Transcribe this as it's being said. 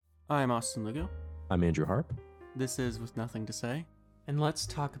I'm Austin Lugo. I'm Andrew Harp. This is With Nothing to Say. And let's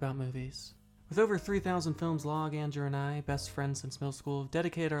talk about movies. With over 3,000 films logged, Andrew and I, best friends since middle school, have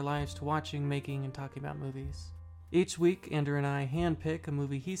dedicated our lives to watching, making, and talking about movies. Each week, Andrew and I handpick a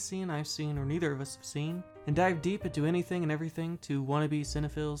movie he's seen, I've seen, or neither of us have seen, and dive deep into anything and everything two wannabe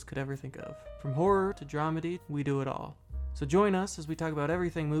cinephiles could ever think of. From horror to dramedy, we do it all. So join us as we talk about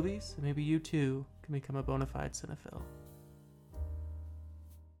everything movies, and maybe you too can become a bona fide cinephile.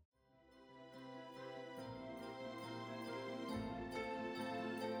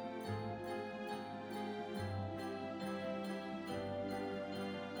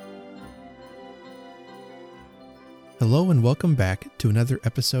 Hello and welcome back to another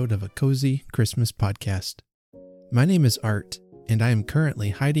episode of a cozy Christmas podcast. My name is Art, and I am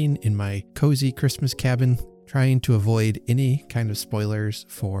currently hiding in my cozy Christmas cabin, trying to avoid any kind of spoilers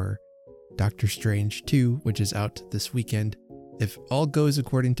for Doctor Strange 2, which is out this weekend. If all goes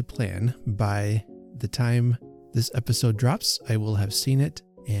according to plan, by the time this episode drops, I will have seen it,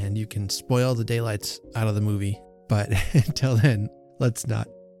 and you can spoil the daylights out of the movie. But until then, let's not.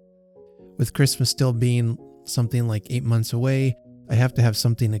 With Christmas still being something like 8 months away, I have to have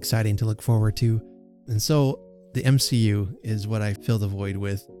something exciting to look forward to. And so the MCU is what I fill the void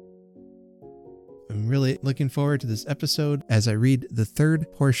with. I'm really looking forward to this episode as I read the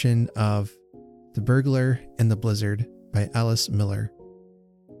third portion of The Burglar and the Blizzard by Alice Miller.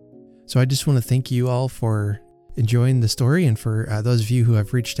 So I just want to thank you all for enjoying the story and for those of you who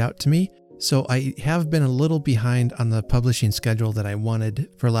have reached out to me. So I have been a little behind on the publishing schedule that I wanted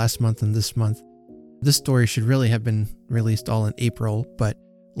for last month and this month. This story should really have been released all in April, but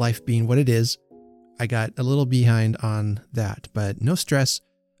life being what it is, I got a little behind on that. But no stress,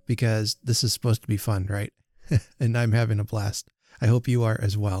 because this is supposed to be fun, right? And I'm having a blast. I hope you are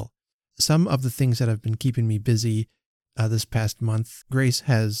as well. Some of the things that have been keeping me busy this past month, Grace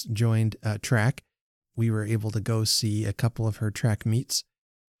has joined track. We were able to go see a couple of her track meets,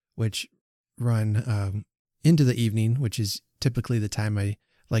 which run into the evening, which is typically the time I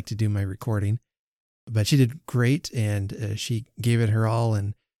like to do my recording. But she did great, and she gave it her all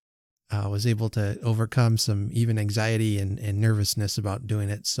and was able to overcome some even anxiety and nervousness about doing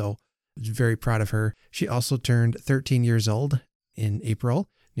it. So I was very proud of her. She also turned 13 years old in April,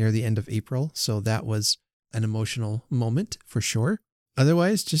 near the end of April. So that was an emotional moment for sure.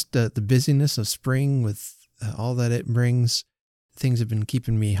 Otherwise, just the busyness of spring with all that it brings, things have been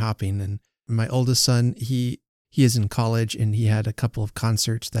keeping me hopping. And my oldest son, he is in college, and he had a couple of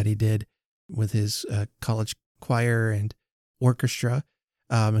concerts that he did with his college choir and orchestra,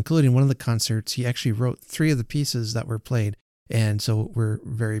 including one of the concerts. He actually wrote 3 of the pieces that were played, and so we're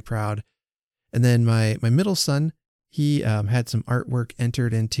very proud. And then my middle son, he had some artwork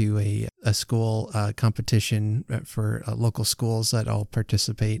entered into a school competition for local schools that all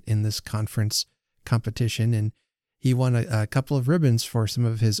participate in this conference competition, and he won a couple of ribbons for some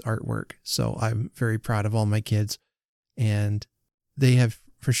of his artwork. So I'm very proud of all my kids, and they have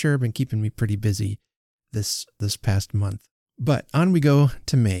for sure been keeping me pretty busy this past month. But on we go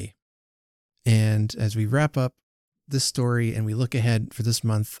to May. And as we wrap up this story and we look ahead for this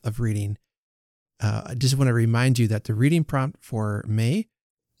month of reading, I just want to remind you that the reading prompt for May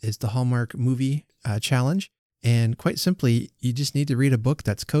is the Hallmark Movie Challenge. And quite simply, you just need to read a book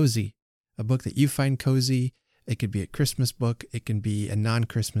that's cozy, a book that you find cozy. It could be a Christmas book. It can be a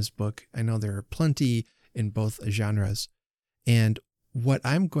non-Christmas book. I know there are plenty in both genres. And what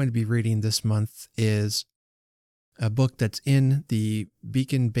I'm going to be reading this month is a book that's in the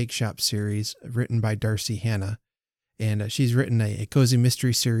Beacon Bake Shop series written by Darcy Hannah. And she's written a cozy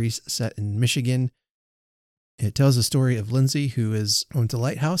mystery series set in Michigan. It tells the story of Lindsay, who owns a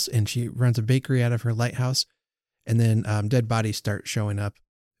lighthouse, and she runs a bakery out of her lighthouse. And then dead bodies start showing up,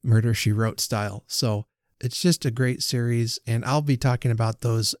 Murder, She Wrote style. So it's just a great series, and I'll be talking about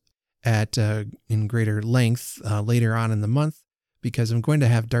those in greater length later on in the month, because I'm going to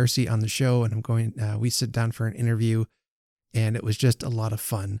have Darcy on the show, and we sit down for an interview, and it was just a lot of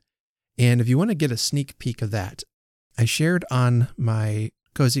fun. And if you want to get a sneak peek of that, I shared on my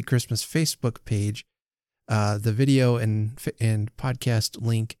Cozy Christmas Facebook page the video and podcast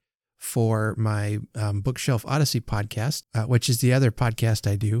link for my Bookshelf Odyssey podcast, which is the other podcast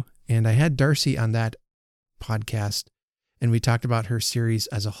I do. And I had Darcy on that podcast, and we talked about her series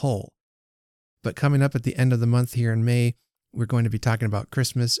as a whole. But coming up at the end of the month here in May, we're going to be talking about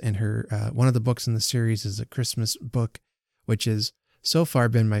Christmas, and her one of the books in the series is a Christmas book, which has so far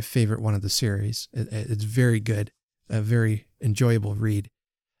been my favorite one of the series. It's very good, a very enjoyable read.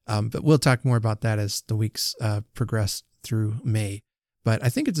 But we'll talk more about that as the weeks progress through May. But I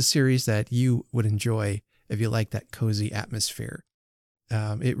think it's a series that you would enjoy if you like that cozy atmosphere.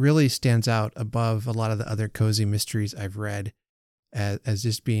 it really stands out above a lot of the other cozy mysteries I've read as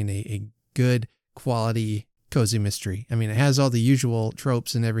just being a good quality cozy mystery. I mean, it has all the usual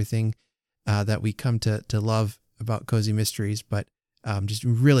tropes and everything that we come to love about cozy mysteries, but just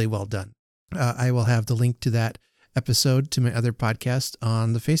really well done. I will have the link to that episode to my other podcast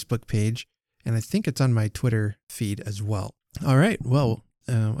on the Facebook page, and I think it's on my Twitter feed as well. All right, well,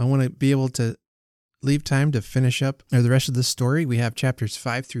 I want to be able to leave time to finish up the rest of the story. We have chapters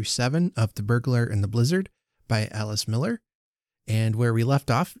 5 through 7 of The Burglar and the Blizzard by Alice Miller. And where we left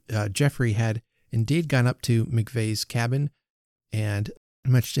off, Jeffrey had indeed gone up to McVeigh's cabin, and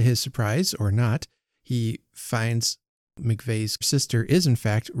much to his surprise, or not, he finds McVeigh's sister is in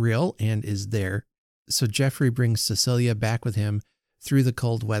fact real and is there. So Jeffrey brings Cecilia back with him through the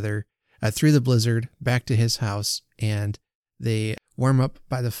cold weather, through the blizzard, back to his house, and they warm up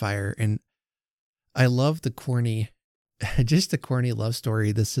by the fire. And I love the corny love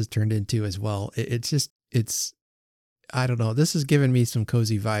story this has turned into as well. It's I don't know. This has given me some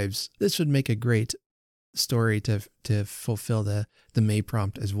cozy vibes. This would make a great story to fulfill the May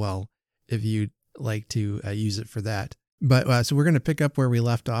prompt as well, if you'd like to use it for that. But so we're going to pick up where we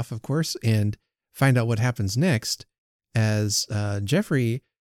left off, of course, and find out what happens next as Jeffrey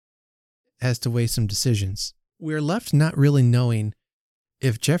has to weigh some decisions. We're left not really knowing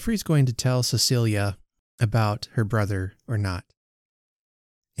if Jeffrey's going to tell Cecilia about her brother or not.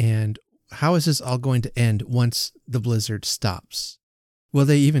 And how is this all going to end once the blizzard stops? Will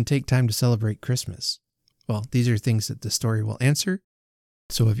they even take time to celebrate Christmas? Well, these are things that the story will answer.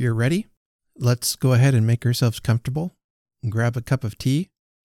 So if you're ready, let's go ahead and make ourselves comfortable and grab a cup of tea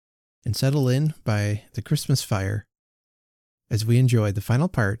and settle in by the Christmas fire as we enjoy the final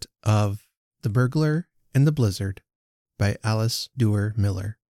part of The Burglar and the Blizzard by Alice Duer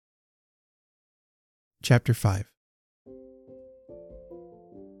Miller. Chapter 5.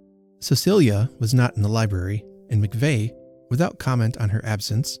 Cecilia was not in the library, and McVeigh, without comment on her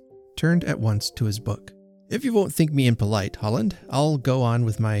absence, turned at once to his book. If you won't think me impolite, Holland, I'll go on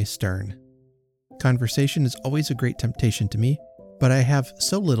with my stern. Conversation is always a great temptation to me, but I have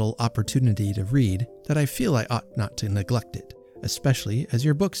so little opportunity to read that I feel I ought not to neglect it, especially as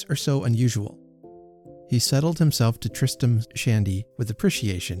your books are so unusual. He settled himself to Tristram Shandy with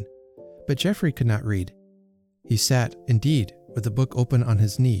appreciation, but Geoffrey could not read. He sat, indeed, with the book open on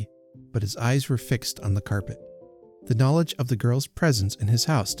his knee, but his eyes were fixed on the carpet. The knowledge of the girl's presence in his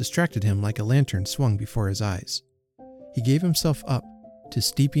house distracted him like a lantern swung before his eyes. He gave himself up to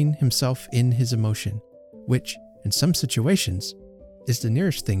steeping himself in his emotion, which, in some situations, is the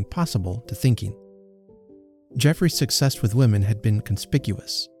nearest thing possible to thinking. Geoffrey's success with women had been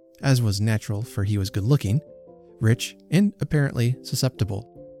conspicuous, as was natural, for he was good-looking, rich, and apparently susceptible.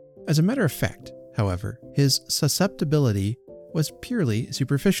 As a matter of fact, however, his susceptibility was purely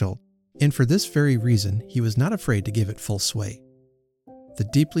superficial, and for this very reason he was not afraid to give it full sway. The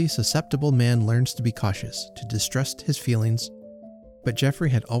deeply susceptible man learns to be cautious, to distrust his feelings, but Geoffrey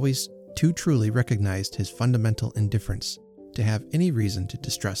had always too truly recognized his fundamental indifference to have any reason to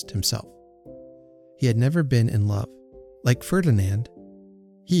distrust himself. He had never been in love. Like Ferdinand,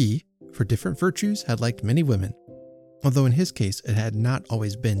 he, for different virtues, had liked many women, although in his case it had not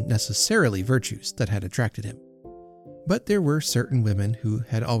always been necessarily virtues that had attracted him. But there were certain women who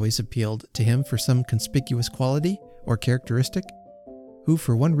had always appealed to him for some conspicuous quality or characteristic, who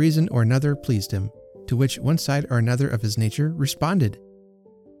for one reason or another pleased him, to which one side or another of his nature responded.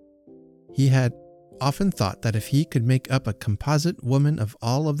 He had often thought that if he could make up a composite woman of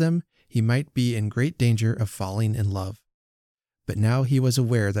all of them, he might be in great danger of falling in love. But now he was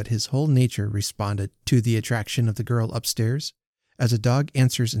aware that his whole nature responded to the attraction of the girl upstairs, as a dog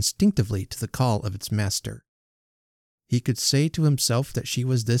answers instinctively to the call of its master. He could say to himself that she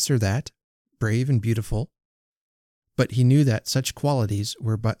was this or that, brave and beautiful, but he knew that such qualities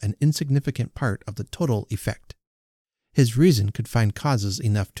were but an insignificant part of the total effect. His reason could find causes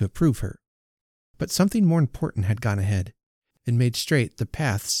enough to approve her, but something more important had gone ahead and made straight the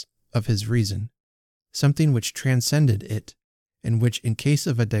paths of his reason, something which transcended it, and which, in case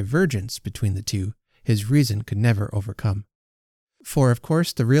of a divergence between the two, his reason could never overcome. For, of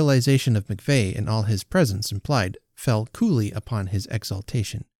course, the realization of McVeigh and all his presence implied fell coolly upon his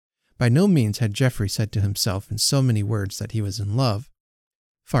exaltation. By no means had Geoffrey said to himself in so many words that he was in love.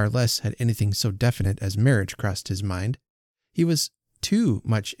 Far less had anything so definite as marriage crossed his mind. He was too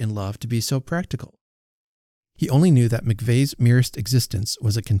much in love to be so practical. He only knew that McVeigh's merest existence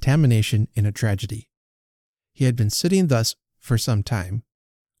was a contamination in a tragedy. He had been sitting thus for some time,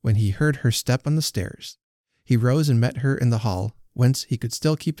 when he heard her step on the stairs. He rose and met her in the hall, whence he could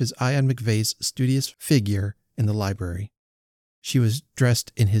still keep his eye on McVeigh's studious figure in the library. She was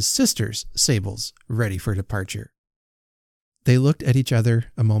dressed in his sister's sables, ready for departure. They looked at each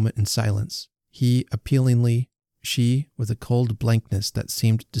other a moment in silence, he appealingly, she with a cold blankness that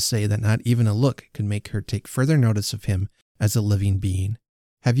seemed to say that not even a look could make her take further notice of him as a living being.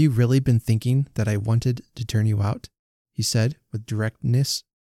 "Have you really been thinking that I wanted to turn you out?" he said with directness.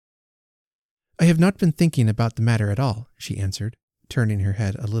 "I have not been thinking about the matter at all," she answered, turning her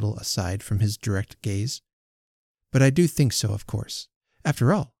head a little aside from his direct gaze. "But I do think so, of course.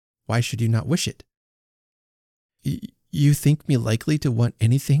 After all, why should you not wish it?" You think me likely to want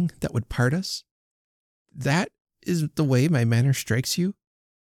anything that would part us? That is the way my manner strikes you?"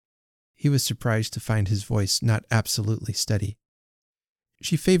 He was surprised to find his voice not absolutely steady.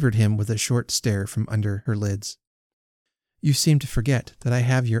 She favored him with a short stare from under her lids. "You seem to forget that I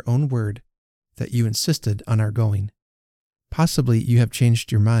have your own word, that you insisted on our going. Possibly you have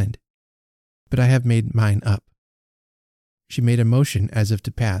changed your mind, but I have made mine up." She made a motion as if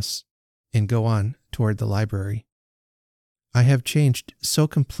to pass and go on toward the library. "I have changed so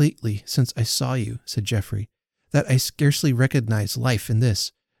completely since I saw you," said Geoffrey, "that I scarcely recognize life in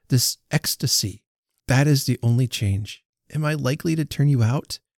this ecstasy. That is the only change. Am I likely to turn you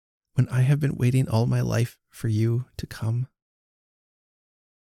out when I have been waiting all my life for you to come?"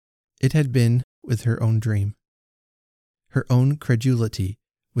 It had been with her own dream, her own credulity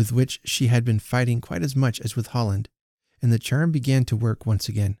with which she had been fighting quite as much as with Holland, and the charm began to work once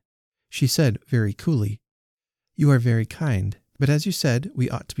again. She said very coolly, "You are very kind, but as you said, we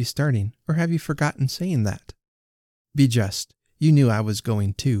ought to be starting, or have you forgotten saying that? Be just. You knew I was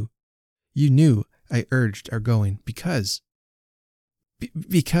going too. You knew I urged our going because...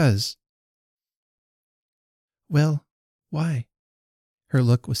 Well, why?" Her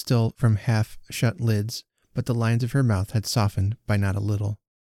look was still from half-shut lids, but the lines of her mouth had softened by not a little.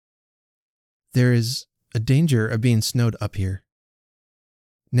 "There is a danger of being snowed up here.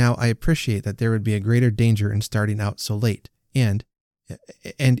 Now, I appreciate that there would be a greater danger in starting out so late, and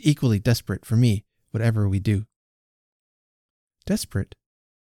equally desperate for me, whatever we do." "Desperate?"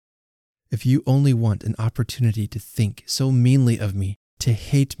 "If you only want an opportunity to think so meanly of me, to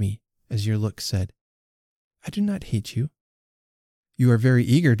hate me, as your look said." "I do not hate you." "You are very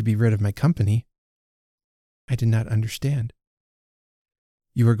eager to be rid of my company." "I did not understand."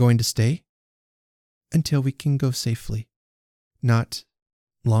 "You are going to stay?" "Until we can go safely." "Not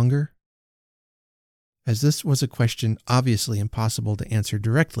longer?" As this was a question obviously impossible to answer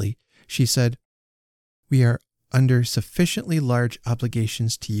directly, she said, "We are under sufficiently large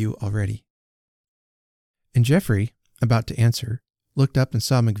obligations to you already." And Geoffrey, about to answer, looked up and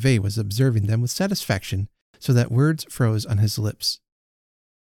saw McVeigh was observing them with satisfaction, so that words froze on his lips.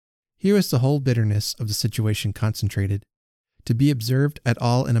 Here was the whole bitterness of the situation concentrated. To be observed at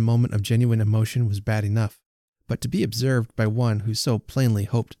all in a moment of genuine emotion was bad enough, but to be observed by one who so plainly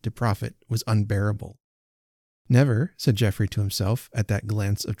hoped to profit was unbearable. Never, said Geoffrey to himself at that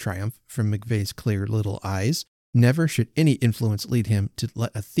glance of triumph from McVeigh's clear little eyes, never should any influence lead him to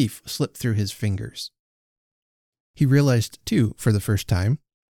let a thief slip through his fingers. He realized, too, for the first time,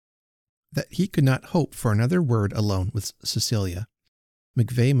 that he could not hope for another word alone with Cecilia.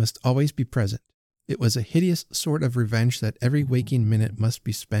 McVeigh must always be present. It was a hideous sort of revenge that every waking minute must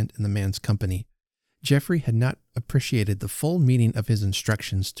be spent in the man's company. Geoffrey had not appreciated the full meaning of his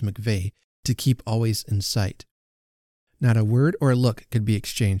instructions to McVeigh to keep always in sight. Not a word or a look could be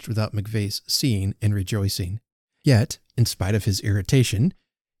exchanged without McVeigh's seeing and rejoicing. Yet, in spite of his irritation,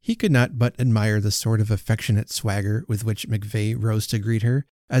 he could not but admire the sort of affectionate swagger with which McVeigh rose to greet her,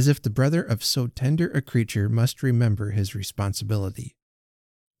 as if the brother of so tender a creature must remember his responsibility.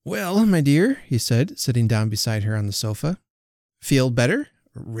 "Well, my dear," he said, sitting down beside her on the sofa. "Feel better?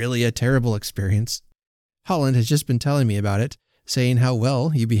 Really a terrible experience. Holland has just been telling me about it, saying how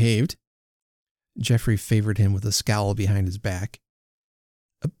well you behaved." Geoffrey favored him with a scowl behind his back.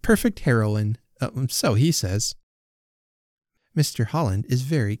 "A perfect heroine, so he says." "Mr. Holland is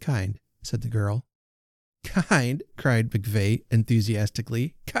very kind," said the girl. "Kind?" cried McVeigh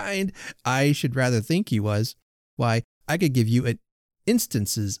enthusiastically. "Kind? I should rather think he was. Why, I could give you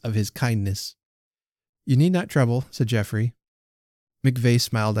instances of his kindness." "You need not trouble," said Geoffrey. McVeigh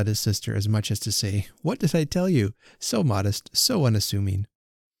smiled at his sister as much as to say, "What did I tell you? So modest, so unassuming."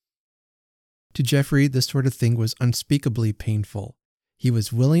 To Geoffrey, this sort of thing was unspeakably painful. He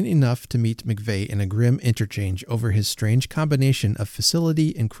was willing enough to meet McVeigh in a grim interchange over his strange combination of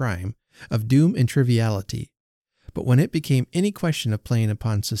facility and crime, of doom and triviality. But when it became any question of playing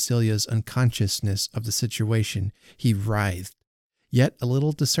upon Cecilia's unconsciousness of the situation, he writhed. Yet a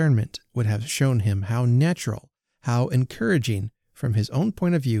little discernment would have shown him how natural, how encouraging, from his own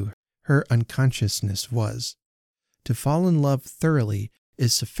point of view, her unconsciousness was. To fall in love thoroughly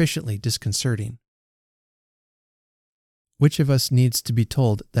is sufficiently disconcerting. Which of us needs to be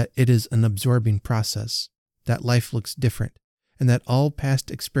told that it is an absorbing process, that life looks different, and that all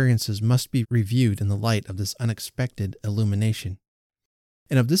past experiences must be reviewed in the light of this unexpected illumination?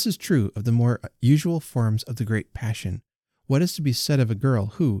 And if this is true of the more usual forms of the great passion, what is to be said of a girl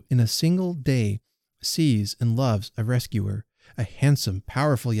who, in a single day, sees and loves a rescuer, a handsome,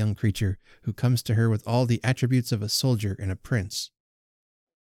 powerful young creature who comes to her with all the attributes of a soldier and a prince,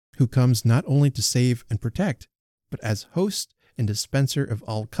 who comes not only to save and protect, but as host and dispenser of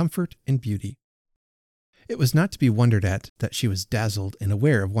all comfort and beauty? It was not to be wondered at that she was dazzled and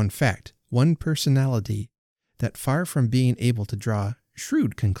aware of one fact, one personality, that far from being able to draw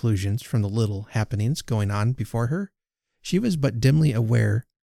shrewd conclusions from the little happenings going on before her, she was but dimly aware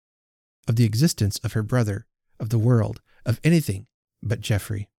of the existence of her brother, of the world, of anything but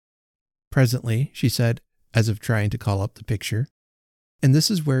Geoffrey. Presently, she said, as if trying to call up the picture, "And this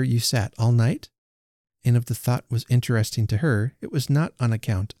is where you sat all night?" And if the thought was interesting to her, it was not on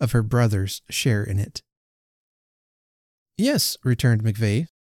account of her brother's share in it. "Yes," returned McVeigh,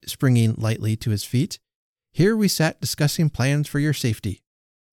 springing lightly to his feet. "Here we sat discussing plans for your safety."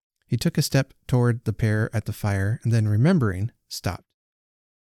 He took a step toward the pair at the fire, and then, remembering, stopped.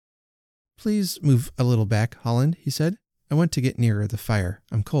 "Please move a little back, Holland," he said. "I want to get nearer the fire.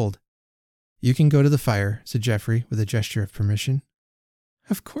 I'm cold." "You can go to the fire," said Geoffrey with a gesture of permission.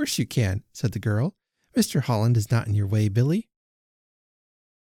 "Of course you can," said the girl. "Mr. Holland is not in your way, Billy."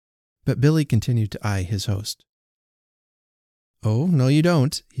 But Billy continued to eye his host. "Oh, no you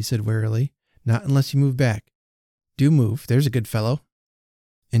don't," he said warily. "Not unless you move back. Do move, there's a good fellow."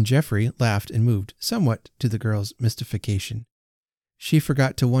 And Geoffrey laughed and moved, somewhat to the girl's mystification. She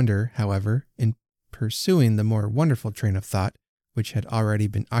forgot to wonder, however, in pursuing the more wonderful train of thought which had already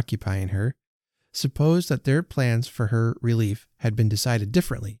been occupying her. Suppose that their plans for her relief had been decided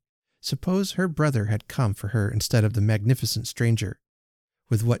differently. Suppose her brother had come for her instead of the magnificent stranger.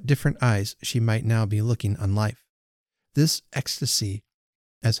 With what different eyes she might now be looking on life. This ecstasy,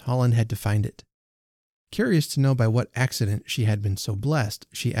 as Holland had defined it. Curious to know by what accident she had been so blessed,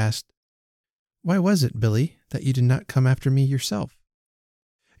 she asked, "Why was it, Billy, that you did not come after me yourself?"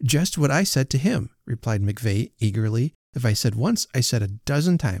 "Just what I said to him," replied McVeigh eagerly. "If I said once, I said a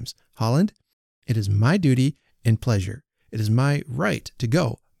dozen times, Holland, it is my duty and pleasure. It is my right to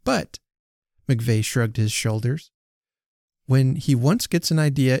go. But," McVeigh shrugged his shoulders, "when he once gets an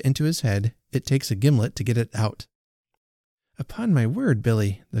idea into his head, it takes a gimlet to get it out." "Upon my word,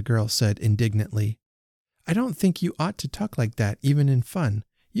 Billy," the girl said indignantly, "I don't think you ought to talk like that even in fun.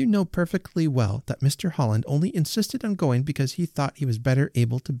 You know perfectly well that Mr. Holland only insisted on going because he thought he was better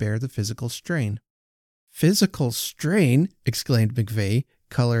able to bear the physical strain." "Physical strain!" exclaimed McVeigh,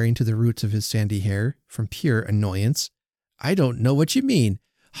 coloring to the roots of his sandy hair from pure annoyance. "I don't know what you mean.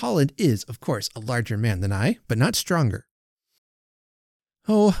 Holland is, of course, a larger man than I, but not stronger."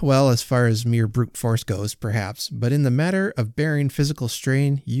 "Oh, well, as far as mere brute force goes, perhaps, but in the matter of bearing physical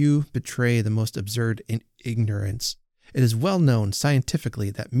strain, you betray the most absurd ignorance. It is well known scientifically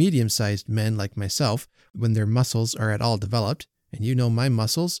that medium-sized men like myself, when their muscles are at all developed, and you know my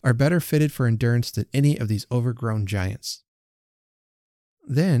muscles, are better fitted for endurance than any of these overgrown giants."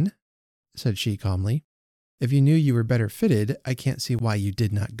 "Then," said she calmly, "if you knew you were better fitted, I can't see why you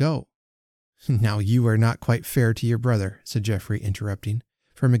did not go." "Now you are not quite fair to your brother," said Geoffrey, interrupting,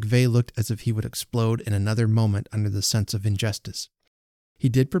 for McVeigh looked as if he would explode in another moment under the sense of injustice. "He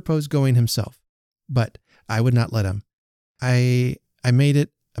did propose going himself, but I would not let him. I made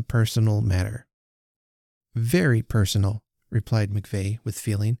it a personal matter." "Very personal," replied McVeigh with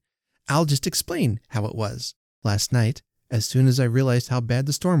feeling. "I'll just explain how it was. Last night, as soon as I realized how bad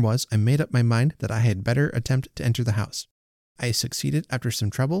the storm was, I made up my mind that I had better attempt to enter the house. I succeeded after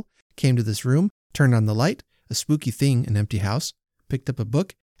some trouble, came to this room, turned on the light, a spooky thing, an empty house, picked up a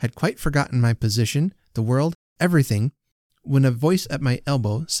book, had quite forgotten my position, the world, everything, when a voice at my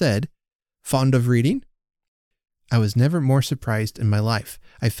elbow said, 'Fond of reading?' I was never more surprised in my life.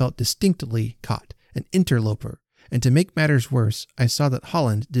 I felt distinctly caught, an interloper, and to make matters worse, I saw that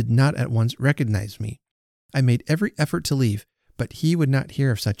Holland did not at once recognize me. I made every effort to leave, but he would not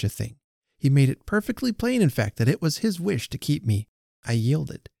hear of such a thing. He made it perfectly plain, in fact, that it was his wish to keep me. I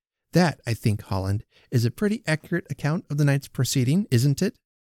yielded. That, I think, Holland, is a pretty accurate account of the night's proceeding, isn't it?"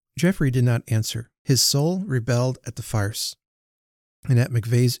 Geoffrey did not answer. His soul rebelled at the farce, and at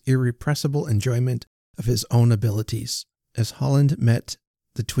McVeigh's irrepressible enjoyment of his own abilities. As Holland met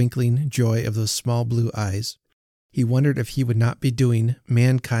the twinkling joy of those small blue eyes, he wondered if he would not be doing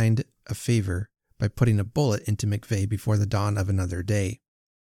mankind a favor by putting a bullet into McVeigh before the dawn of another day.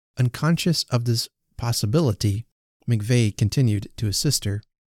 Unconscious of this possibility, McVeigh continued to his sister.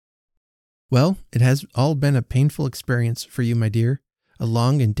 Well, it has all been a painful experience for you, my dear, a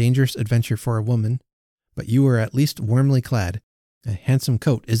long and dangerous adventure for a woman, but you are at least warmly clad. A handsome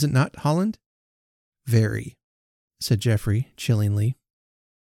coat, is it not, Holland? Very, said Geoffrey chillingly.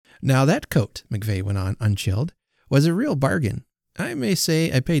 Now that coat, McVeigh went on, unchilled, was a real bargain. I may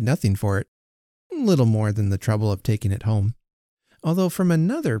say I paid nothing for it. Little more than the trouble of taking it home. Although from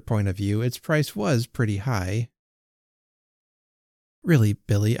another point of view, its price was pretty high. Really,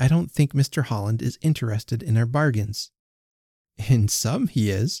 Billy, I don't think Mr. Holland is interested in our bargains. In some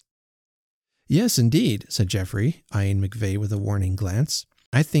he is. Yes, indeed, said Geoffrey, eyeing McVeigh with a warning glance.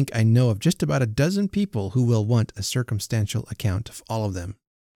 I think I know of just about a dozen people who will want a circumstantial account of all of them.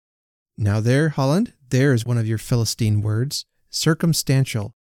 Now there, Holland, there's one of your Philistine words.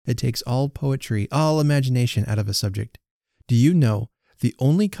 Circumstantial. It takes all poetry, all imagination out of a subject. Do you know the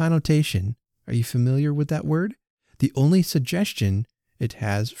only connotation, are you familiar with that word? The only suggestion it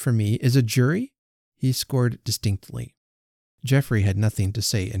has for me is a jury? He scored distinctly. Geoffrey had nothing to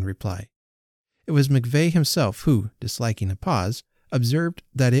say in reply. It was McVeigh himself who, disliking a pause, observed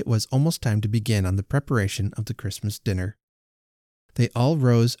that it was almost time to begin on the preparation of the Christmas dinner. They all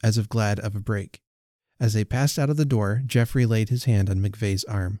rose as if glad of a break. As they passed out of the door, Geoffrey laid his hand on McVeigh's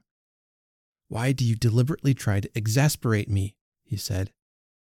arm. Why do you deliberately try to exasperate me? He said.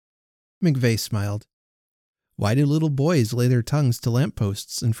 McVeigh smiled. Why do little boys lay their tongues to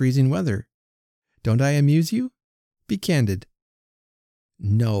lampposts in freezing weather? Don't I amuse you? Be candid.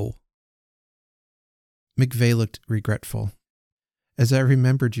 No. McVeigh looked regretful. As I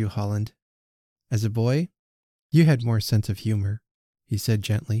remembered you, Holland. As a boy, you had more sense of humor, he said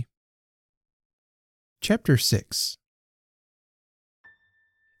gently. Chapter 6.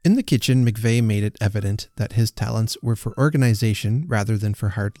 In the kitchen, McVeigh made it evident that his talents were for organization rather than for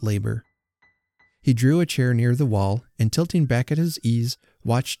hard labor. He drew a chair near the wall and, tilting back at his ease,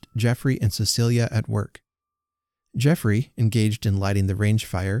 watched Geoffrey and Cecilia at work. Geoffrey, engaged in lighting the range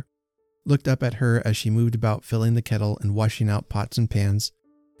fire, looked up at her as she moved about filling the kettle and washing out pots and pans,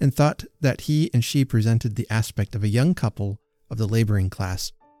 and thought that he and she presented the aspect of a young couple of the laboring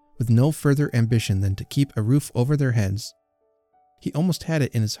class, with no further ambition than to keep a roof over their heads. He almost had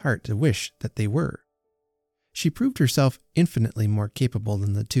it in his heart to wish that they were. She proved herself infinitely more capable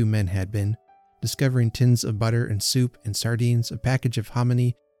than the two men had been, discovering tins of butter and soup and sardines, a package of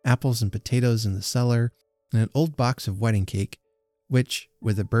hominy, apples and potatoes in the cellar, and an old box of wedding cake, which,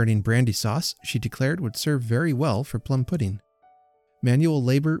 with a burning brandy sauce, she declared would serve very well for plum pudding. Manual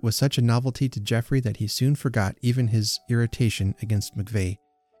labor was such a novelty to Geoffrey that he soon forgot even his irritation against McVeigh,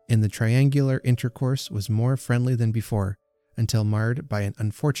 and the triangular intercourse was more friendly than before, until marred by an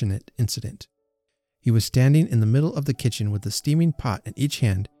unfortunate incident. He was standing in the middle of the kitchen with a steaming pot in each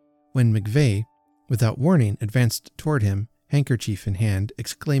hand, when McVeigh, without warning, advanced toward him, handkerchief in hand,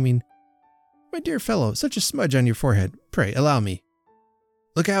 exclaiming, "My dear fellow, such a smudge on your forehead. Pray, allow me."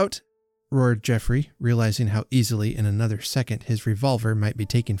 "Look out!" roared Geoffrey, realizing how easily in another second his revolver might be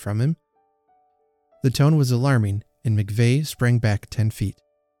taken from him. The tone was alarming, and McVeigh sprang back 10 feet.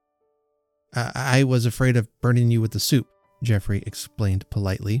 I was afraid of burning you with the soup," Geoffrey explained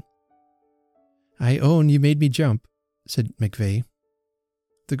politely. "I own you made me jump," said McVeigh.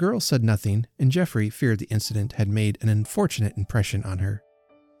 The girl said nothing, and Geoffrey feared the incident had made an unfortunate impression on her.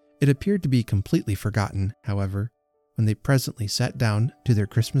 It appeared to be completely forgotten, however, when they presently sat down to their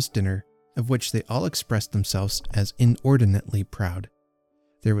Christmas dinner, of which they all expressed themselves as inordinately proud.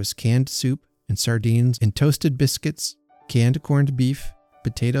 There was canned soup and sardines and toasted biscuits, canned corned beef,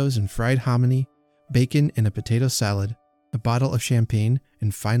 potatoes and fried hominy, bacon and a potato salad, a bottle of champagne,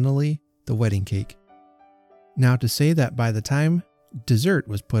 and finally, the wedding cake. Now, to say that by the time dessert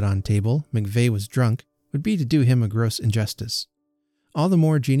was put on table, McVeigh was drunk, would be to do him a gross injustice. All the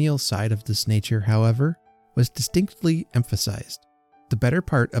more genial side of this nature, however, was distinctly emphasized. The better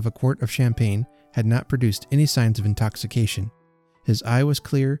part of a quart of champagne had not produced any signs of intoxication. His eye was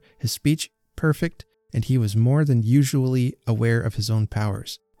clear, his speech perfect, and he was more than usually aware of his own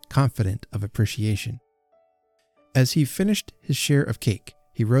powers, confident of appreciation. As he finished his share of cake,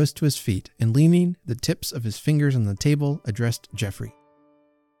 he rose to his feet and, leaning the tips of his fingers on the table, addressed Geoffrey.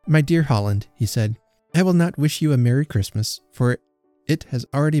 "My dear Holland," he said, "I will not wish you a Merry Christmas, for it has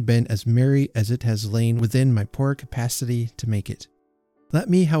already been as merry as it has lain within my poor capacity to make it. Let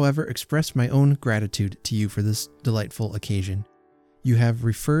me, however, express my own gratitude to you for this delightful occasion. You have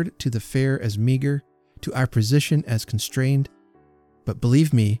referred to the fare as meager, to our position as constrained, but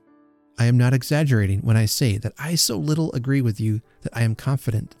believe me, I am not exaggerating when I say that I so little agree with you that I am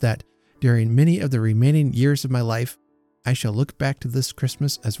confident that, during many of the remaining years of my life, I shall look back to this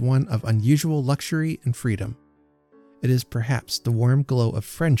Christmas as one of unusual luxury and freedom. It is perhaps the warm glow of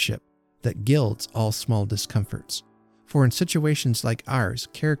friendship that gilds all small discomforts. For in situations like ours,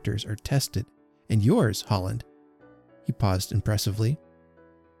 characters are tested, and yours, Holland," he paused impressively,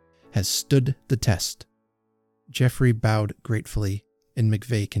 "has stood the test." Geoffrey bowed gratefully, and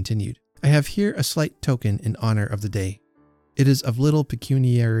McVeigh continued, "I have here a slight token in honor of the day. It is of little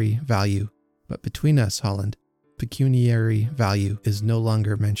pecuniary value, but between us, Holland, pecuniary value is no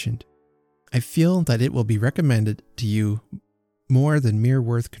longer mentioned. I feel that it will be recommended to you more than mere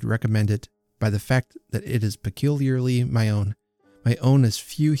worth could recommend it by the fact that it is peculiarly my own as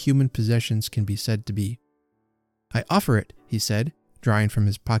few human possessions can be said to be. I offer it," he said, drawing from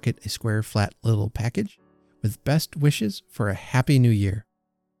his pocket a square, flat little package, "with best wishes for a happy new year."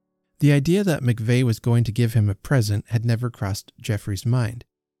 The idea that McVeigh was going to give him a present had never crossed Geoffrey's mind,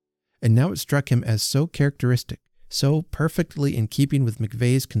 and now it struck him as so characteristic, so perfectly in keeping with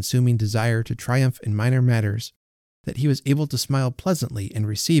McVeigh's consuming desire to triumph in minor matters, that he was able to smile pleasantly and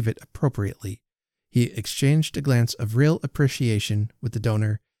receive it appropriately. He exchanged a glance of real appreciation with the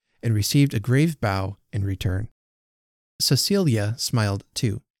donor and received a grave bow in return. Cecilia smiled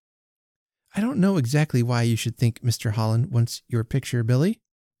too. "I don't know exactly why you should think Mr. Holland wants your picture, Billy,"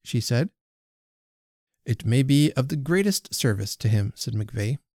 she said. "It may be of the greatest service to him," said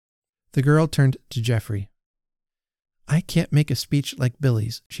McVeigh. The girl turned to Geoffrey. "I can't make a speech like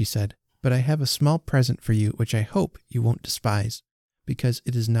Billy's," she said, "but I have a small present for you which I hope you won't despise, because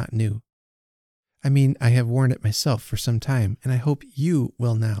it is not new. I mean, I have worn it myself for some time, and I hope you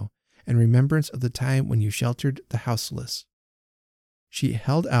will now, in remembrance of the time when you sheltered the houseless." She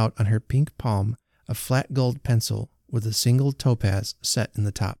held out on her pink palm a flat gold pencil with a single topaz set in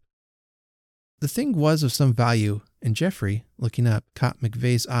the top. The thing was of some value, and Geoffrey, looking up, caught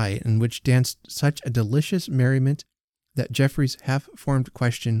McVeigh's eye, in which danced such a delicious merriment that Geoffrey's half-formed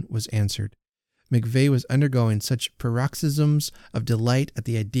question was answered. McVeigh was undergoing such paroxysms of delight at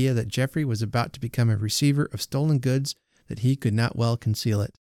the idea that Geoffrey was about to become a receiver of stolen goods that he could not well conceal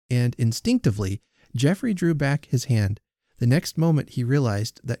it, and instinctively Geoffrey drew back his hand. The next moment he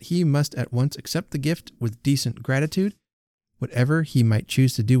realized that he must at once accept the gift with decent gratitude, whatever he might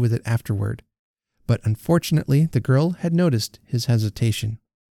choose to do with it afterward. But unfortunately the girl had noticed his hesitation.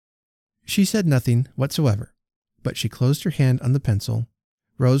 She said nothing whatsoever, but she closed her hand on the pencil,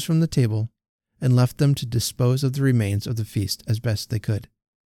 rose from the table, and left them to dispose of the remains of the feast as best they could.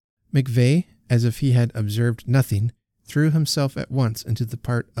 McVeigh, as if he had observed nothing, threw himself at once into the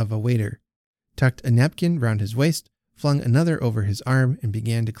part of a waiter, tucked a napkin round his waist, flung another over his arm, and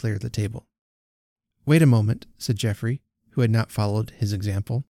began to clear the table. "Wait a moment," said Geoffrey, who had not followed his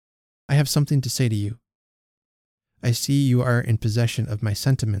example. "I have something to say to you. I see you are in possession of my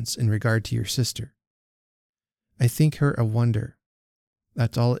sentiments in regard to your sister. I think her a wonder.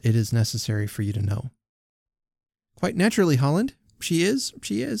 That's all it is necessary for you to know." "Quite naturally, Holland. She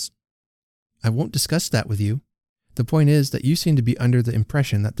is. "I won't discuss that with you. The point is that you seem to be under the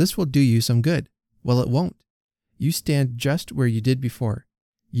impression that this will do you some good. Well, it won't. You stand just where you did before.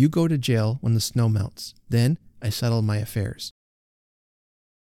 You go to jail when the snow melts. Then I settle my affairs."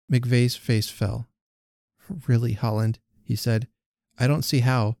 McVeigh's face fell. "Really, Holland," he said, "I don't see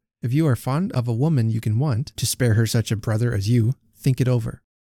how, if you are fond of a woman you can want to spare her such a brother as you. Think it over."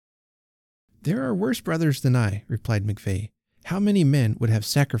 "There are worse brothers than I," replied McVeigh. "How many men would have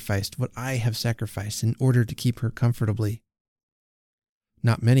sacrificed what I have sacrificed in order to keep her comfortably?"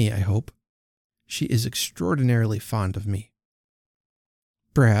 "Not many, I hope. She is extraordinarily fond of me."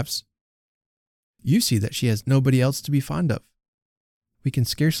 "Perhaps. You see that she has nobody else to be fond of." "We can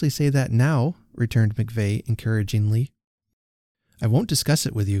scarcely say that now," returned McVeigh encouragingly. "I won't discuss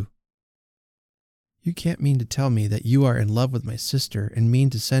it with you." "You can't mean to tell me that you are in love with my sister and mean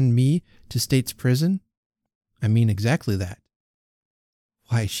to send me to state's prison?" "I mean exactly that."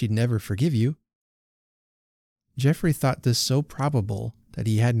 "Why, she'd never forgive you." Geoffrey thought this so probable that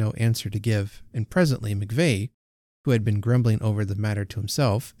he had no answer to give, and presently McVeigh, who had been grumbling over the matter to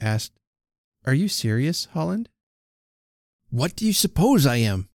himself, asked, "Are you serious, Holland?" "What do you suppose I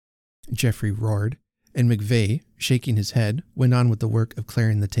am?" Geoffrey roared, and McVeigh, shaking his head, went on with the work of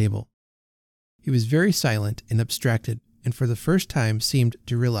clearing the table. He was very silent and abstracted, and for the first time seemed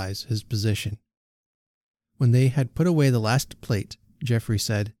to realize his position. When they had put away the last plate, Geoffrey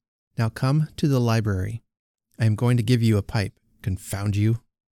said, "Now come to the library. I am going to give you a pipe, confound you."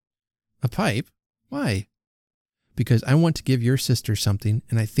 "A pipe? Why?" "Because I want to give your sister something,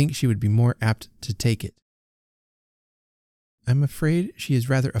 and I think she would be more apt to take it." "I'm afraid she is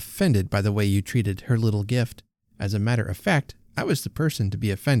rather offended by the way you treated her little gift. As a matter of fact, I was the person to be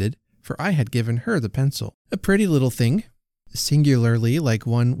offended, for I had given her the pencil. A pretty little thing, singularly like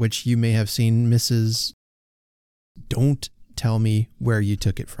one which you may have seen Mrs. Don't tell me where you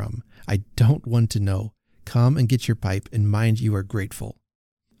took it from. I don't want to know. Come and get your pipe, and mind you are grateful.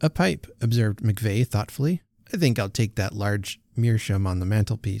 A pipe, observed McVeigh thoughtfully. I think I'll take that large meerschaum on the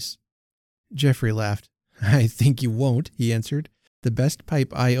mantelpiece. Geoffrey laughed. I think you won't, he answered. The best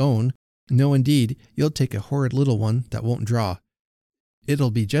pipe I own. No, indeed, you'll take a horrid little one that won't draw.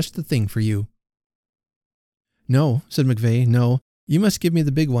 It'll be just the thing for you. No, said McVeigh, no. You must give me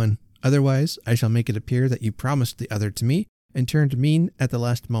the big one. Otherwise, I shall make it appear that you promised the other to me and turned mean at the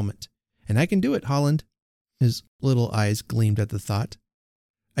last moment. And I can do it, Holland. His little eyes gleamed at the thought.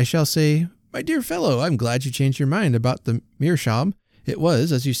 I shall say, my dear fellow, I'm glad you changed your mind about the meerschaum. It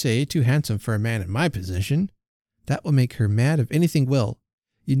was, as you say, too handsome for a man in my position. That will make her mad if anything will.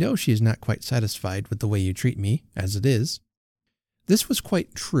 You know she is not quite satisfied with the way you treat me, as it is. This was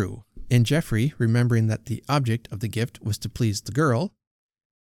quite true, and Geoffrey, remembering that the object of the gift was to please the girl,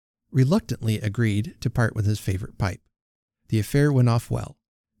 reluctantly agreed to part with his favorite pipe. The affair went off well.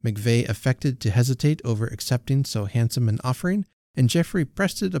 McVeigh affected to hesitate over accepting so handsome an offering, and Geoffrey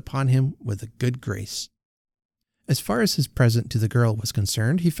pressed it upon him with a good grace. As far as his present to the girl was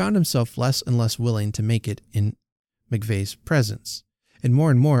concerned, he found himself less and less willing to make it in McVeigh's presence, and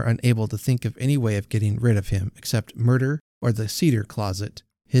more unable to think of any way of getting rid of him except murder or the cedar closet.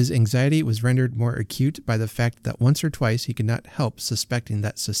 His anxiety was rendered more acute by the fact that once or twice he could not help suspecting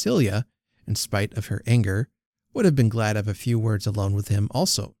that Cecilia, in spite of her anger, would have been glad of a few words alone with him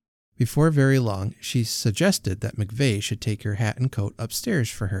also. Before very long, she suggested that McVeigh should take her hat and coat upstairs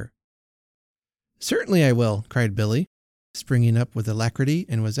for her. Certainly I will, cried Billy, springing up with alacrity,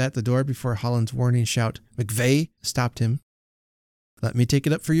 and was at the door before Holland's warning shout, McVeigh, stopped him. Let me take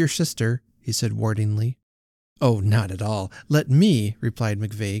it up for your sister, he said warningly. Oh, not at all. Let me, replied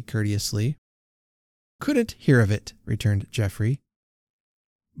McVeigh courteously. Couldn't hear of it, returned Geoffrey.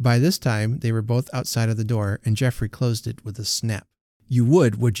 By this time, they were both outside of the door, and Geoffrey closed it with a snap. You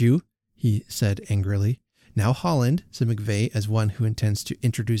would you? He said angrily. Now, Holland, said McVeigh, as one who intends to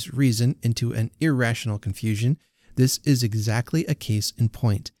introduce reason into an irrational confusion, this is exactly a case in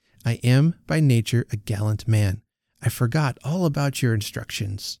point. I am, by nature, a gallant man. I forgot all about your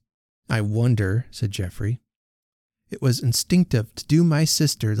instructions. I wonder, said Geoffrey. It was instinctive to do my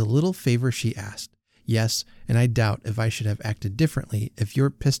sister the little favor she asked. Yes, and I doubt if I should have acted differently if your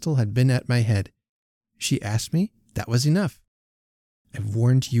pistol had been at my head. She asked me, that was enough. I've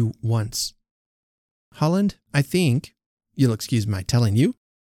warned you once. Holland, I think, you'll excuse my telling you,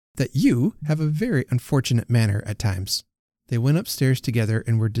 that you have a very unfortunate manner at times. They went upstairs together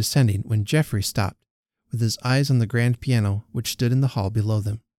and were descending when Geoffrey stopped, with his eyes on the grand piano which stood in the hall below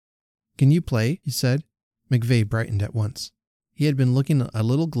them. Can you play? He said. McVeigh brightened at once. He had been looking a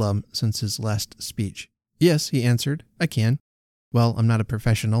little glum since his last speech. Yes, he answered, I can. Well, I'm not a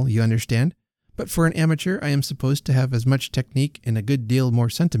professional, you understand, but for an amateur I am supposed to have as much technique and a good deal more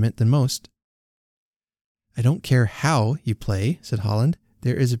sentiment than most. I don't care how you play, said Holland.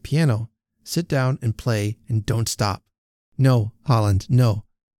 There is a piano. Sit down and play, and don't stop. No, Holland, no,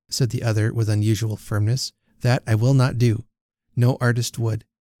 said the other with unusual firmness. That I will not do. No artist would.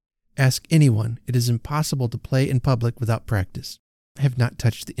 Ask anyone. It is impossible to play in public without practice. I have not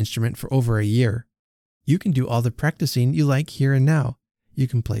touched the instrument for over a year. You can do all the practicing you like here and now. You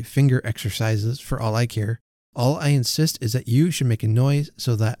can play finger exercises for all I care. All I insist is that you should make a noise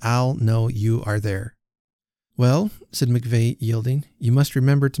so that I'll know you are there. Well, said McVeigh, yielding, you must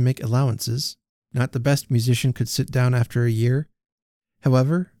remember to make allowances. Not the best musician could sit down after a year.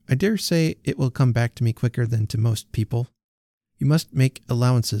 However, I dare say it will come back to me quicker than to most people. You must make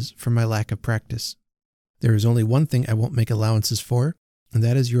allowances for my lack of practice. There is only one thing I won't make allowances for, and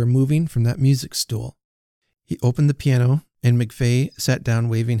that is your moving from that music stool. He opened the piano, and McVeigh sat down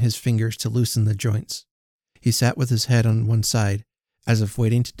waving his fingers to loosen the joints. He sat with his head on one side, as if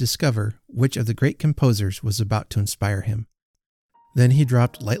waiting to discover which of the great composers was about to inspire him. Then he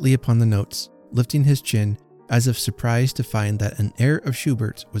dropped lightly upon the notes, lifting his chin, as if surprised to find that an air of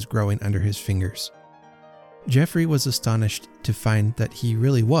Schubert's was growing under his fingers. Geoffrey was astonished to find that he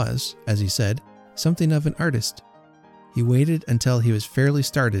really was, as he said, something of an artist. He waited until he was fairly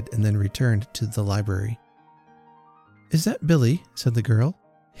started and then returned to the library. Is that Billy? Said the girl.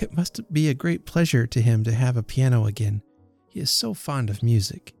 It must be a great pleasure to him to have a piano again. He is so fond of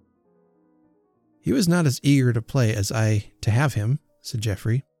music. He was not as eager to play as I to have him, said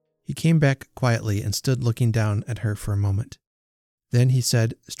Geoffrey. He came back quietly and stood looking down at her for a moment. Then he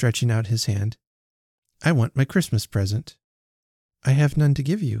said, stretching out his hand, I want my Christmas present. I have none to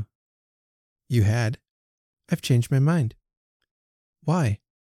give you. You had. I've changed my mind. Why?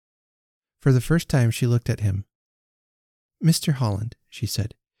 For the first time she looked at him. Mr. Holland, she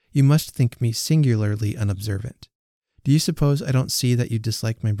said, you must think me singularly unobservant. Do you suppose I don't see that you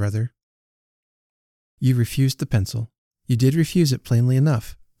dislike my brother? You refused the pencil. You did refuse it plainly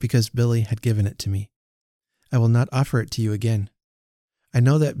enough, because Billy had given it to me. I will not offer it to you again. I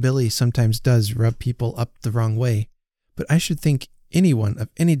know that Billy sometimes does rub people up the wrong way, but I should think anyone of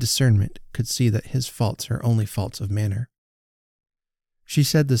any discernment could see that his faults are only faults of manner. She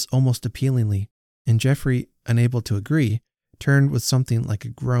said this almost appealingly, and Geoffrey, unable to agree, turned with something like a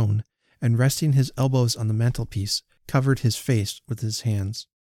groan, and resting his elbows on the mantelpiece, covered his face with his hands.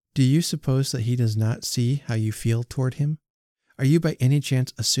 Do you suppose that he does not see how you feel toward him? Are you by any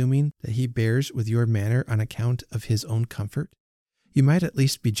chance assuming that he bears with your manner on account of his own comfort? You might at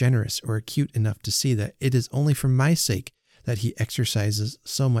least be generous or acute enough to see that it is only for my sake that he exercises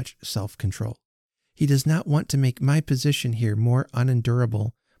so much self-control. He does not want to make my position here more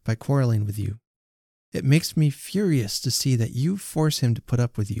unendurable by quarreling with you. It makes me furious to see that you force him to put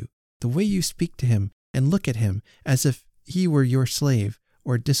up with you, the way you speak to him and look at him as if he were your slave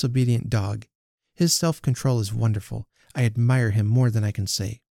or a disobedient dog. His self-control is wonderful. I admire him more than I can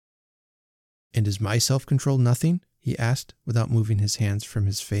say. And is my self-control nothing? He asked, without moving his hands from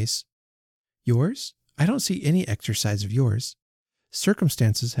his face. Yours? I don't see any exercise of yours.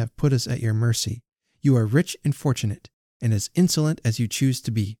 Circumstances have put us at your mercy. You are rich and fortunate, and as insolent as you choose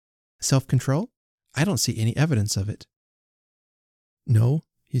to be. Self-control? I don't see any evidence of it. No,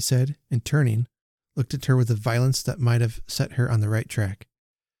 he said, and turning, looked at her with a violence that might have set her on the right track.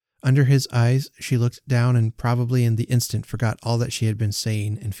 Under his eyes, she looked down and probably in the instant forgot all that she had been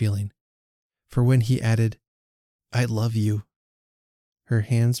saying and feeling. For when he added, I love you, her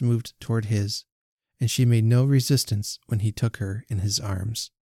hands moved toward his, and she made no resistance when he took her in his arms.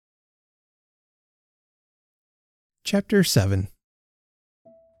 Chapter 7.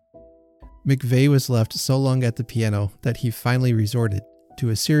 McVeigh was left so long at the piano that he finally resorted to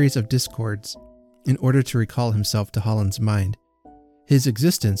a series of discords in order to recall himself to Holland's mind. His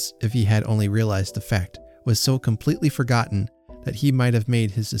existence, if he had only realized the fact, was so completely forgotten that he might have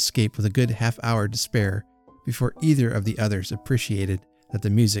made his escape with a good half-hour to spare before either of the others appreciated that the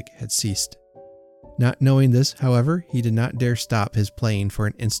music had ceased. Not knowing this, however, he did not dare stop his playing for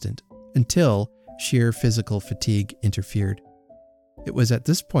an instant, until sheer physical fatigue interfered. It was at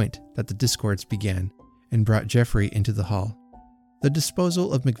this point that the discords began, and brought Geoffrey into the hall. The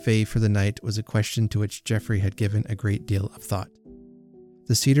disposal of McVeigh for the night was a question to which Geoffrey had given a great deal of thought.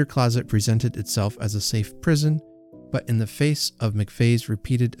 The cedar closet presented itself as a safe prison, but in the face of McVeigh's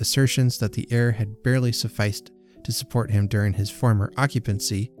repeated assertions that the air had barely sufficed to support him during his former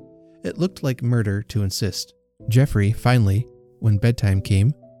occupancy, it looked like murder to insist. Geoffrey, finally, when bedtime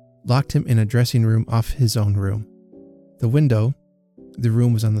came, locked him in a dressing room off his own room. The window, the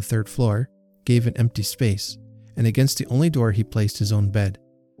room was on the 3rd floor, gave an empty space, and against the only door he placed his own bed,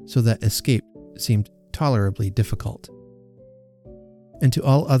 so that escape seemed tolerably difficult. And to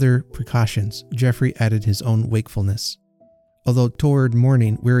all other precautions, Geoffrey added his own wakefulness, although toward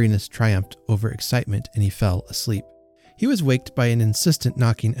morning weariness triumphed over excitement and he fell asleep. He was waked by an insistent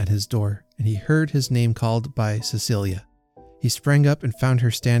knocking at his door, and he heard his name called by Cecilia. He sprang up and found her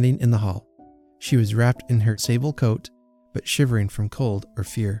standing in the hall. She was wrapped in her sable coat, but shivering from cold or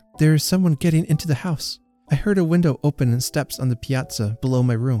fear. There is someone getting into the house. I heard a window open and steps on the piazza below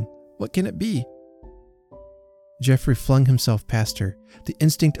my room. What can it be? Geoffrey flung himself past her. The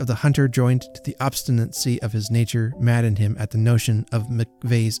instinct of the hunter joined to the obstinacy of his nature maddened him at the notion of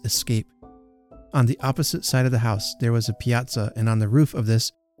McVeigh's escape. On the opposite side of the house there was a piazza, and on the roof of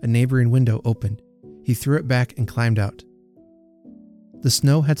this a neighboring window opened. He threw it back and climbed out. The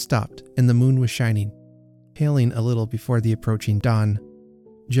snow had stopped, and the moon was shining, paling a little before the approaching dawn.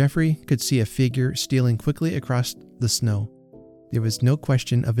 Geoffrey could see a figure stealing quickly across the snow. There was no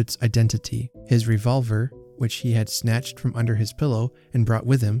question of its identity. His revolver, which he had snatched from under his pillow and brought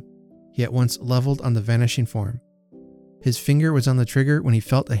with him, he at once leveled on the vanishing form. His finger was on the trigger when he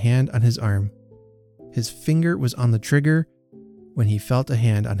felt a hand on his arm. His finger was on the trigger when he felt a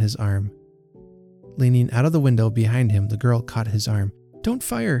hand on his arm. Leaning out of the window behind him, the girl caught his arm. "Don't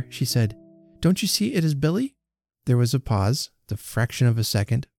fire," she said. "Don't you see it is Billy?" There was a pause, the fraction of a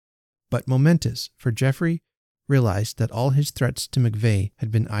second, but momentous, for Geoffrey realized that all his threats to McVeigh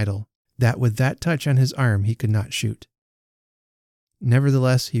had been idle, that with that touch on his arm he could not shoot.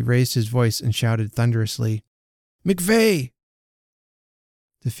 Nevertheless, he raised his voice and shouted thunderously, "McVeigh!"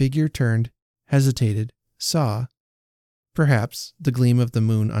 The figure turned, hesitated, saw, perhaps, the gleam of the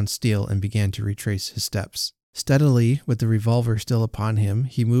moon on steel and began to retrace his steps. Steadily, with the revolver still upon him,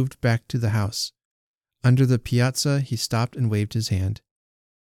 he moved back to the house. Under the piazza, he stopped and waved his hand.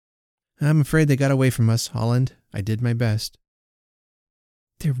 "I'm afraid they got away from us, Holland. I did my best."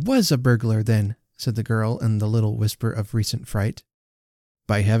 "There was a burglar, then," said the girl in the little whisper of recent fright.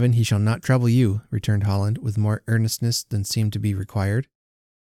 By heaven, he shall not trouble you, returned Holland with more earnestness than seemed to be required.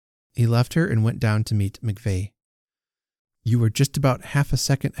 He left her and went down to meet McVeigh. You were just about half a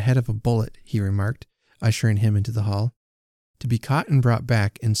second ahead of a bullet, he remarked, ushering him into the hall. To be caught and brought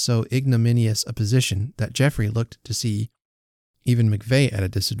back in so ignominious a position that Geoffrey looked to see even McVeigh at a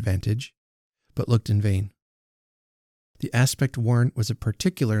disadvantage, but looked in vain. The aspect worn was a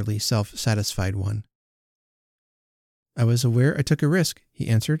particularly self-satisfied one. I was aware I took a risk, he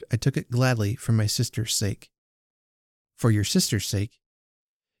answered. I took it gladly for my sister's sake. For your sister's sake?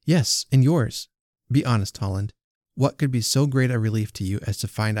 Yes, and yours. Be honest, Holland. What could be so great a relief to you as to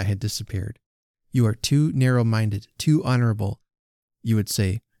find I had disappeared? You are too narrow-minded, too honorable, you would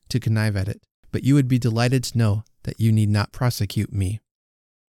say, to connive at it, but you would be delighted to know that you need not prosecute me.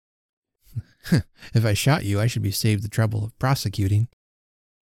 If I shot you, I should be saved the trouble of prosecuting.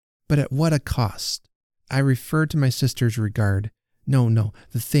 But at what a cost? I refer to my sister's regard. No,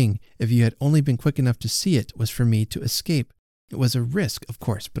 the thing, if you had only been quick enough to see it, was for me to escape. It was a risk, of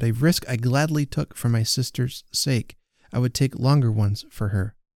course, but a risk I gladly took for my sister's sake. I would take longer ones for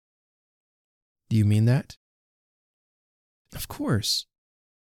her. Do you mean that? Of course.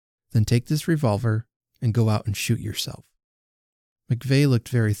 Then take this revolver and go out and shoot yourself. McVeigh looked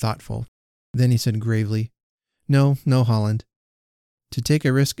very thoughtful. Then he said gravely, No, Holland. To take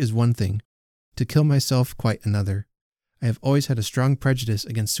a risk is one thing. To kill myself, quite another. I have always had a strong prejudice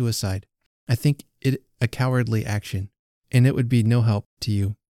against suicide. I think it a cowardly action, and it would be no help to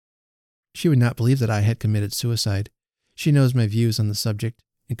you. She would not believe that I had committed suicide. She knows my views on the subject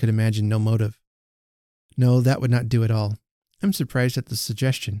and could imagine no motive. No, that would not do at all. I'm surprised at the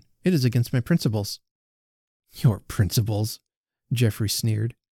suggestion. It is against my principles. Your principles? Geoffrey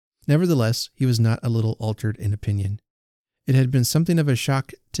sneered. Nevertheless, he was not a little altered in opinion. It had been something of a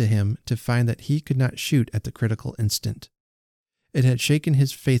shock to him to find that he could not shoot at the critical instant. It had shaken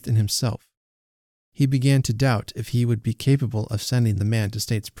his faith in himself. He began to doubt if he would be capable of sending the man to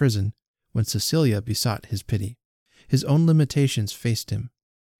state's prison when Cecilia besought his pity. His own limitations faced him.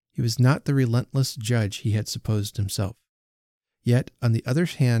 He was not the relentless judge he had supposed himself. Yet, on the other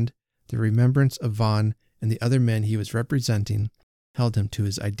hand, the remembrance of Vaughan and the other men he was representing held him to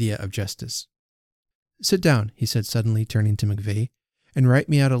his idea of justice. Sit down, he said suddenly, turning to McVeigh, and write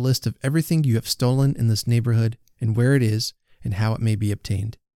me out a list of everything you have stolen in this neighborhood and where it is and how it may be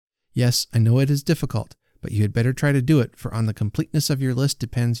obtained. Yes, I know it is difficult, but you had better try to do it, for on the completeness of your list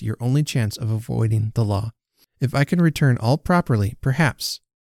depends your only chance of avoiding the law. If I can return all properly, perhaps.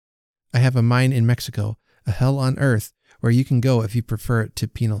 I have a mine in Mexico, a hell on earth, where you can go if you prefer it to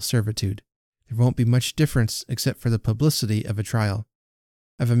penal servitude. There won't be much difference except for the publicity of a trial.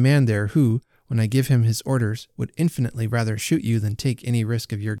 I have a man there who, when I give him his orders, would infinitely rather shoot you than take any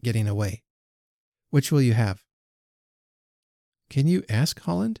risk of your getting away. Which will you have? Can you ask,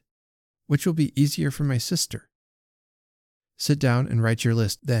 Holland? Which will be easier for my sister? Sit down and write your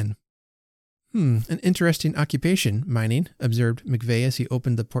list, then. An interesting occupation, mining, observed McVeigh as he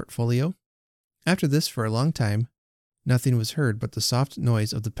opened the portfolio. After this, for a long time, nothing was heard but the soft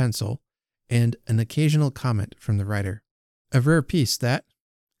noise of the pencil and an occasional comment from the writer. A rare piece, that.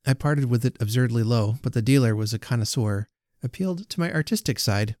 I parted with it absurdly low, but the dealer was a connoisseur, appealed to my artistic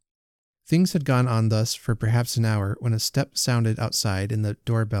side. Things had gone on thus for perhaps an hour when a step sounded outside and the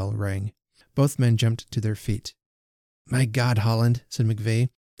doorbell rang. Both men jumped to their feet. My God, Holland, said McVeigh,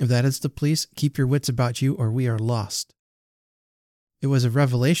 if that is the police, keep your wits about you or we are lost. It was a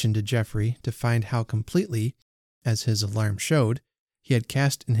revelation to Geoffrey to find how completely, as his alarm showed, he had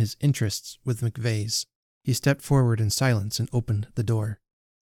cast in his interests with McVeigh's. He stepped forward in silence and opened the door.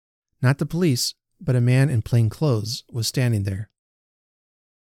 Not the police, but a man in plain clothes was standing there.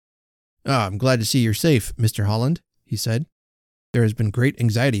 I'm glad to see you're safe, Mr. Holland, he said. There has been great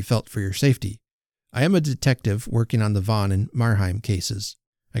anxiety felt for your safety. I am a detective working on the Vaughan and Marheim cases.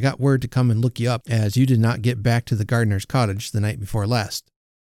 I got word to come and look you up, as you did not get back to the gardener's cottage the night before last.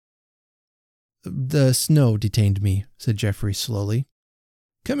 The snow detained me, said Geoffrey slowly.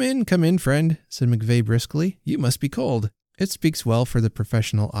 Come in, friend, said McVeigh briskly. You must be cold. It speaks well for the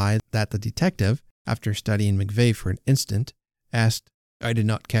professional eye that the detective, after studying McVeigh for an instant, asked, I did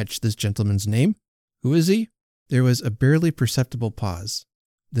not catch this gentleman's name. Who is he? There was a barely perceptible pause.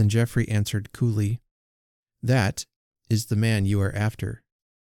 Then Geoffrey answered coolly, That is the man you are after.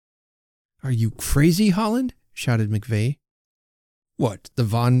 Are you crazy, Holland? Shouted McVeigh. What, the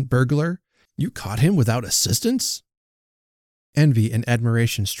Vaughan burglar? You caught him without assistance? Envy and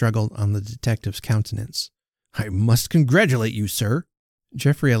admiration struggled on the detective's countenance. I must congratulate you, sir.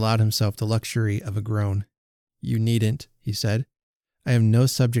 Geoffrey allowed himself the luxury of a groan. You needn't, he said. I am no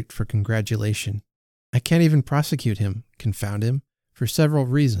subject for congratulation. I can't even prosecute him, confound him, for several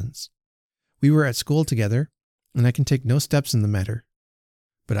reasons. We were at school together, and I can take no steps in the matter.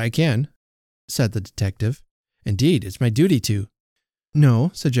 But I can, said the detective. Indeed, it's my duty to.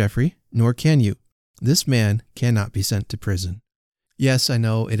 No, said Geoffrey, nor can you. This man cannot be sent to prison. Yes, I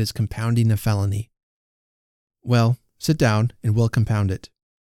know, it is compounding a felony. Well, sit down, and we'll compound it.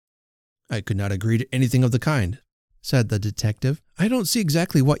 I could not agree to anything of the kind, said the detective. I don't see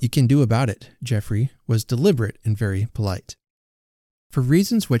exactly what you can do about it. Geoffrey was deliberate and very polite. For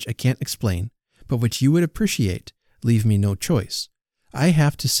reasons which I can't explain, but which you would appreciate, leave me no choice. I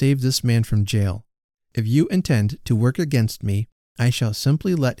have to save this man from jail. If you intend to work against me, I shall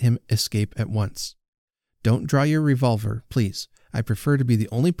simply let him escape at once. Don't draw your revolver, please. I prefer to be the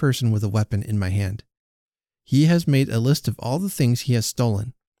only person with a weapon in my hand. He has made a list of all the things he has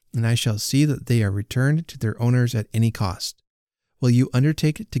stolen, and I shall see that they are returned to their owners at any cost. Will you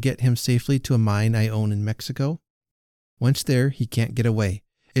undertake to get him safely to a mine I own in Mexico? Once there, he can't get away.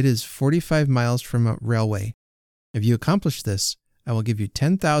 It is 45 miles from a railway. If you accomplish this, I will give you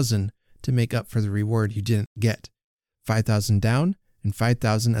 10,000 to make up for the reward you didn't get. 5,000 down and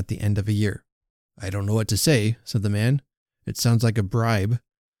 5,000 at the end of a year. I don't know what to say, said the man. It sounds like a bribe.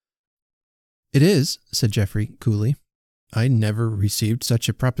 It is, said Geoffrey coolly. I never received such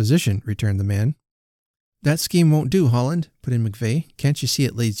a proposition, returned the man. That scheme won't do, Holland, put in McVeigh. Can't you see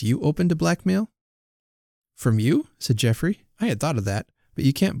it lays you open to blackmail? From you? Said Geoffrey. I had thought of that, but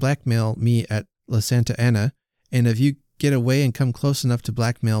you can't blackmail me at La Santa Ana, and if you get away and come close enough to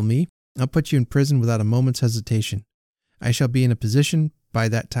blackmail me, I'll put you in prison without a moment's hesitation. I shall be in a position by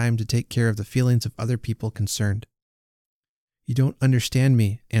that time to take care of the feelings of other people concerned. You don't understand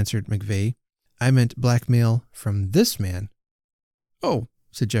me, answered McVeigh. I meant blackmail from this man. Oh,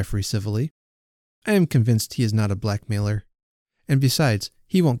 said Geoffrey civilly. I am convinced he is not a blackmailer. And besides,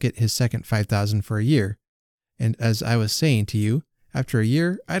 he won't get his second 5,000 for a year. And as I was saying to you, after a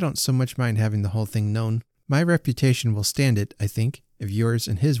year, I don't so much mind having the whole thing known. My reputation will stand it, I think, if yours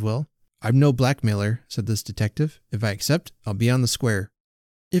and his will. I'm no blackmailer, said this detective. If I accept, I'll be on the square.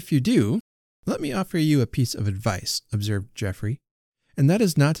 If you do, let me offer you a piece of advice, observed Geoffrey, and that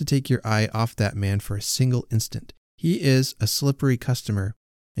is not to take your eye off that man for a single instant. He is a slippery customer,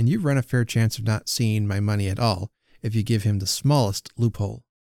 and you run a fair chance of not seeing my money at all if you give him the smallest loophole.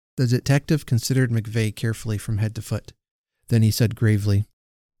 The detective considered McVeigh carefully from head to foot. Then he said gravely,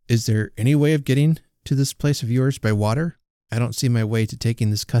 Is there any way of getting to this place of yours by water? I don't see my way to taking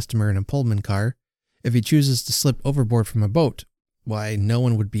this customer in a Pullman car. If he chooses to slip overboard from a boat, why, no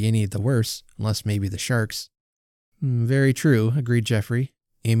one would be any the worse, unless maybe the sharks. Very true, agreed Geoffrey,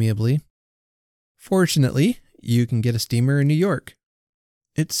 amiably. Fortunately, you can get a steamer in New York.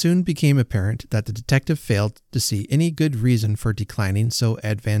 It soon became apparent that the detective failed to see any good reason for declining so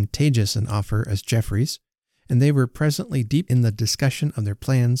advantageous an offer as Geoffrey's, and they were presently deep in the discussion of their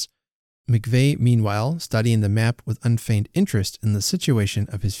plans, McVeigh meanwhile studying the map with unfeigned interest in the situation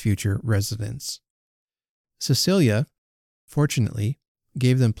of his future residence. Cecilia, fortunately,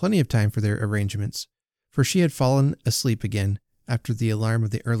 gave them plenty of time for their arrangements, for she had fallen asleep again after the alarm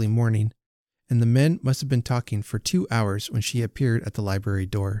of the early morning, and the men must have been talking for 2 hours when she appeared at the library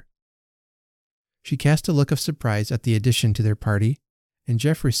door. She cast a look of surprise at the addition to their party, and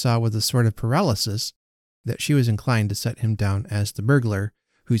Geoffrey saw with a sort of paralysis that she was inclined to set him down as the burglar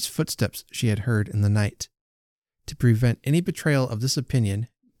whose footsteps she had heard in the night. To prevent any betrayal of this opinion,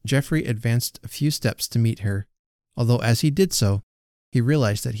 Geoffrey advanced a few steps to meet her, although as he did so, he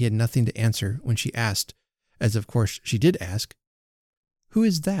realized that he had nothing to answer when she asked, as of course she did ask, "Who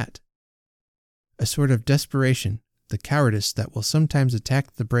is that?" A sort of desperation, the cowardice that will sometimes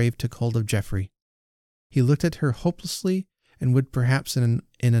attack the brave, took hold of Geoffrey. He looked at her hopelessly and would perhaps in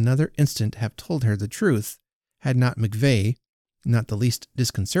another instant have told her the truth, had not McVeigh, not the least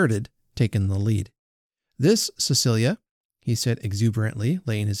disconcerted, taken the lead. "This, Cecilia," he said exuberantly,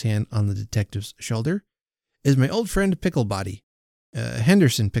 laying his hand on the detective's shoulder, "is my old friend Picklebody,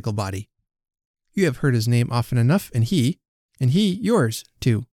 Henderson Picklebody. You have heard his name often enough, and he yours,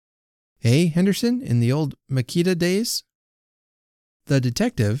 too. Eh, Henderson, in the old Makeda days?" The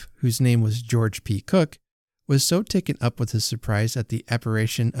detective, whose name was George P. Cook, was so taken up with his surprise at the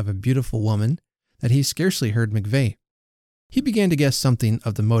apparition of a beautiful woman that he scarcely heard McVeigh. He began to guess something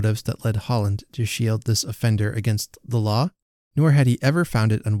of the motives that led Holland to shield this offender against the law, nor had he ever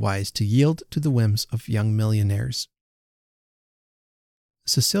found it unwise to yield to the whims of young millionaires.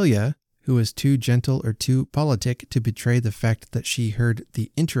 Cecilia, who was too gentle or too politic to betray the fact that she heard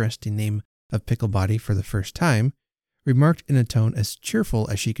the interesting name of Picklebody for the first time, remarked in a tone as cheerful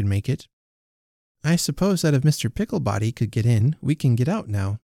as she could make it, "I suppose that if Mr. Picklebody could get in, we can get out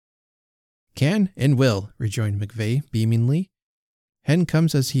now." Can and will, rejoined McVeigh beamingly. Hen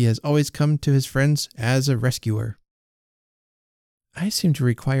comes as he has always come to his friends, as a rescuer. I seem to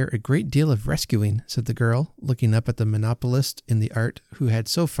require a great deal of rescuing, said the girl, looking up at the monopolist in the art who had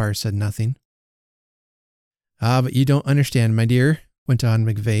so far said nothing. Ah, but you don't understand, my dear, went on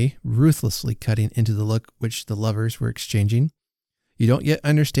McVeigh, ruthlessly cutting into the look which the lovers were exchanging. You don't yet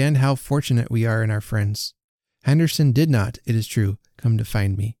understand how fortunate we are in our friends. Henderson did not, it is true, come to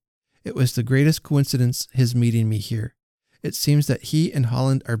find me. It was the greatest coincidence his meeting me here. It seems that he and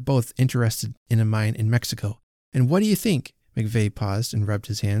Holland are both interested in a mine in Mexico. And what do you think? McVeigh paused and rubbed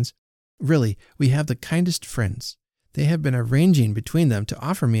his hands. Really, we have the kindest friends. They have been arranging between them to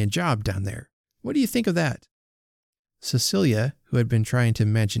offer me a job down there. What do you think of that? Cecilia, who had been trying to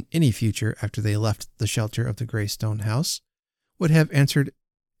imagine any future after they left the shelter of the gray stone house, would have answered,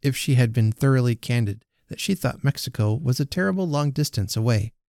 if she had been thoroughly candid, that she thought Mexico was a terrible long distance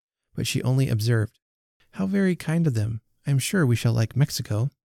away. But she only observed, How very kind of them. I am sure we shall like Mexico.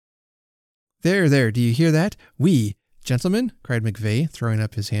 There, do you hear that? We, gentlemen, cried McVeigh, throwing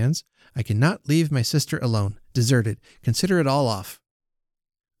up his hands. I cannot leave my sister alone, deserted. Consider it all off.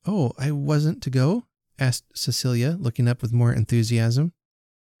 Oh, I wasn't to go? Asked Cecilia, looking up with more enthusiasm.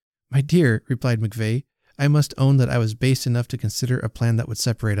 My dear, replied McVeigh, I must own that I was base enough to consider a plan that would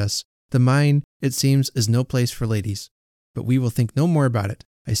separate us. The mine, it seems, is no place for ladies. But we will think no more about it.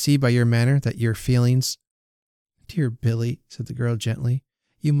 I see by your manner that your feelings... Dear Billy, said the girl gently,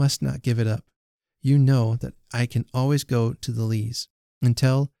 you must not give it up. You know that I can always go to the Lees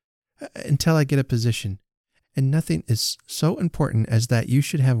until I get a position. And nothing is so important as that you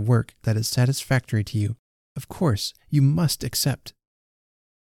should have work that is satisfactory to you. Of course, you must accept.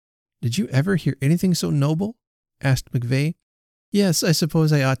 Did you ever hear anything so noble? Asked McVeigh. Yes, I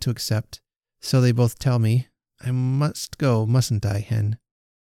suppose I ought to accept. So they both tell me. I must go, mustn't I, Hen?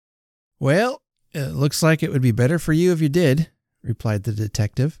 Well, it looks like it would be better for you if you did, replied the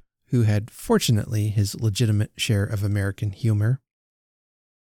detective, who had fortunately his legitimate share of American humor.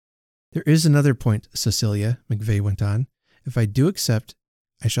 There is another point, Cecilia, McVeigh went on. If I do accept,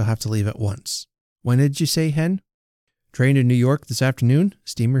 I shall have to leave at once. When did you say, Hen? Train to New York this afternoon.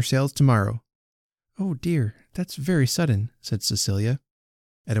 Steamer sails tomorrow. Oh, dear, that's very sudden, said Cecilia.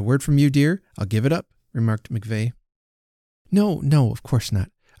 At a word from you, dear, I'll give it up, remarked McVeigh. No, of course not.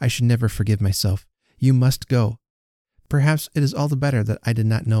 I should never forgive myself. You must go. Perhaps it is all the better that I did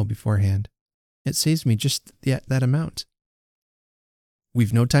not know beforehand. It saves me just that amount.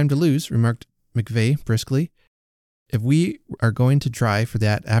 We've no time to lose, remarked McVeigh briskly. If we are going to try for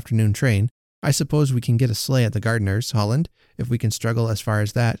that afternoon train, I suppose we can get a sleigh at the gardener's, Holland, if we can struggle as far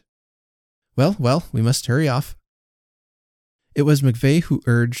as that. Well, we must hurry off. It was McVeigh who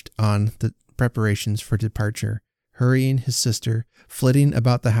urged on the preparations for departure, hurrying his sister, flitting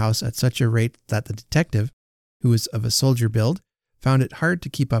about the house at such a rate that the detective, who was of a soldier build, found it hard to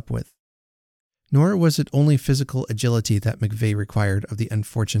keep up with. Nor was it only physical agility that McVeigh required of the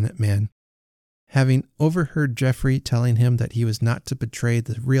unfortunate man. Having overheard Geoffrey telling him that he was not to betray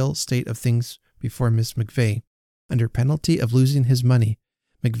the real state of things before Miss McVeigh, under penalty of losing his money,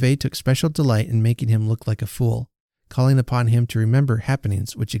 McVeigh took special delight in making him look like a fool, calling upon him to remember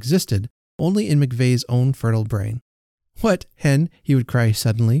happenings which existed only in McVeigh's own fertile brain. What, Hen, he would cry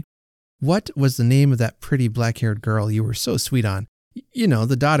suddenly, what was the name of that pretty black-haired girl you were so sweet on? You know,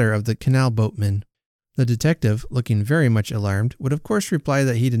 the daughter of the canal boatman. The detective, looking very much alarmed, would of course reply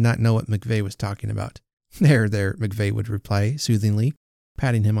that he did not know what McVeigh was talking about. There, McVeigh would reply soothingly,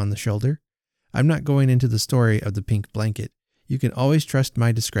 patting him on the shoulder. I'm not going into the story of the pink blanket. You can always trust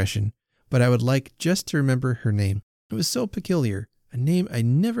my discretion, but I would like just to remember her name. It was so peculiar, a name I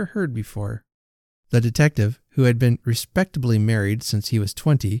never heard before. The detective, who had been respectably married since he was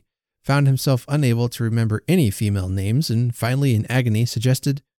 20, found himself unable to remember any female names and finally in agony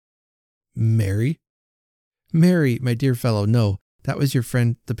suggested, Mary? Mary, my dear fellow, no, that was your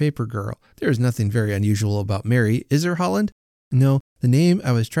friend the paper girl. There is nothing very unusual about Mary, is there, Holland? No, the name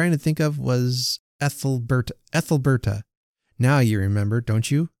I was trying to think of was Ethelberta. Now you remember,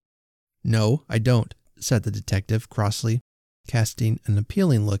 don't you? No, I don't, said the detective crossly, casting an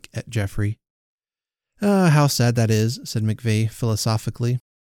appealing look at Geoffrey. How sad that is, said McVeigh philosophically.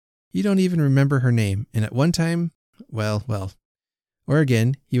 You don't even remember her name, and at one time, well. Or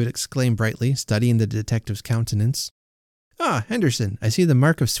again, he would exclaim brightly, studying the detective's countenance. Ah, Henderson, I see the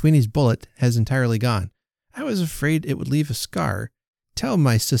mark of Sweeney's bullet has entirely gone. I was afraid it would leave a scar. Tell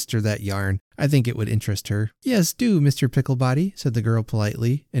my sister that yarn. I think it would interest her. Yes, do, Mr. Picklebody, said the girl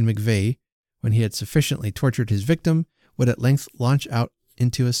politely, and McVeigh, when he had sufficiently tortured his victim, would at length launch out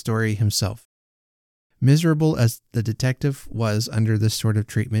into a story himself. Miserable as the detective was under this sort of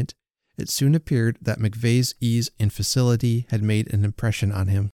treatment, it soon appeared that McVeigh's ease and facility had made an impression on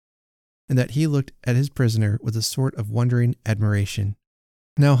him, and that he looked at his prisoner with a sort of wondering admiration.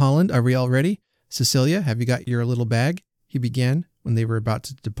 "Now, Holland, are we all ready? Cecilia, have you got your little bag?" he began when they were about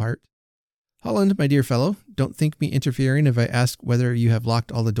to depart. "Holland, my dear fellow, don't think me interfering if I ask whether you have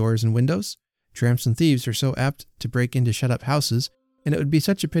locked all the doors and windows. Tramps and thieves are so apt to break into shut-up houses, and it would be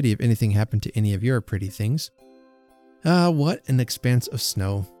such a pity if anything happened to any of your pretty things. Ah, what an expanse of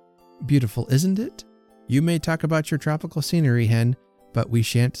snow. Beautiful, isn't it? You may talk about your tropical scenery, Hen, but we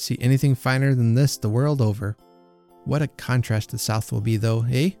shan't see anything finer than this the world over. What a contrast the South will be, though,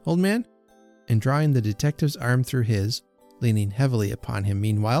 eh, old man?" And drawing the detective's arm through his, leaning heavily upon him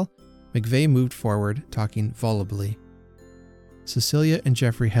meanwhile, McVeigh moved forward, talking volubly. Cecilia and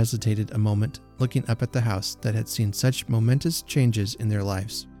Geoffrey hesitated a moment, looking up at the house that had seen such momentous changes in their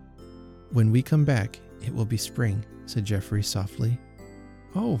lives. "When we come back, it will be spring," said Geoffrey softly.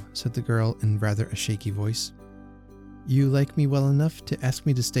 "Oh," said the girl in rather a shaky voice. "You like me well enough to ask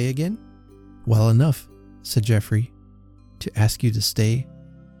me to stay again?" "Well enough," said Geoffrey, "to ask you to stay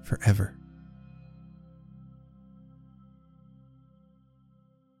forever."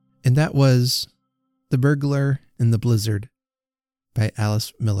 And that was The Burglar in the Blizzard by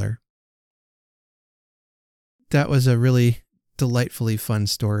Alice Miller. That was a really delightfully fun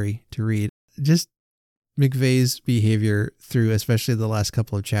story to read. Just McVeigh's behavior through especially the last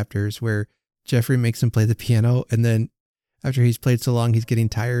couple of chapters where Geoffrey makes him play the piano, and then after he's played so long he's getting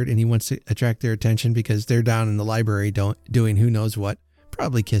tired and he wants to attract their attention because they're down in the library doing who knows what,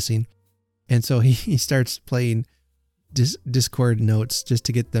 probably kissing. And so he starts playing discord notes just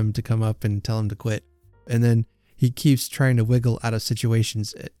to get them to come up and tell him to quit. And then he keeps trying to wiggle out of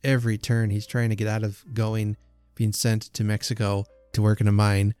situations at every turn. He's trying to get out of being sent to Mexico to work in a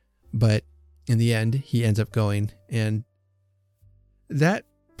mine, but in the end he ends up going. And that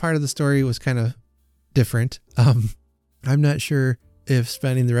part of the story was kind of different. I'm not sure if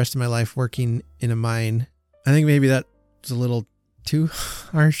spending the rest of my life working in a mine, I think maybe that was a little too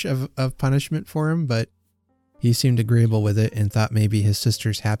harsh of punishment for him, but he seemed agreeable with it and thought maybe his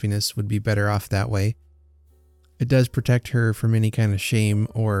sister's happiness would be better off that way. It does protect her from any kind of shame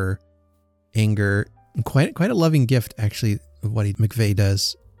or anger. Quite a loving gift, actually, of what McVeigh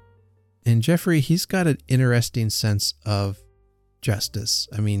does. And Geoffrey, he's got an interesting sense of justice.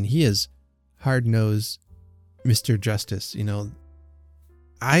 I mean, he is hard-nosed Mr. Justice. You know,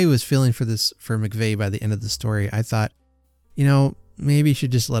 I was feeling for McVeigh by the end of the story. I thought, maybe you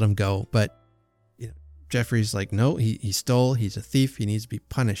should just let him go. But Geoffrey's like, no, he stole. He's a thief. He needs to be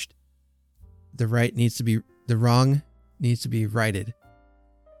punished. The wrong needs to be righted.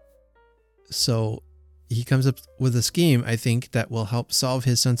 So he comes up with a scheme, I think, that will help solve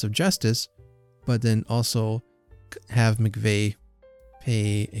his sense of justice, but then also have McVeigh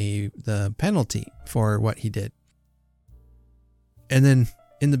pay the penalty for what he did. And then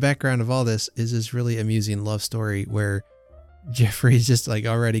in the background of all this is this really amusing love story where Geoffrey's just like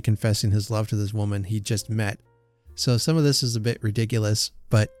already confessing his love to this woman he just met. So some of this is a bit ridiculous,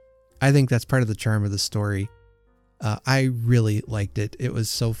 but I think that's part of the charm of the story. I really liked it. It was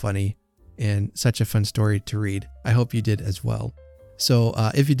so funny and such a fun story to read. I hope you did as well. So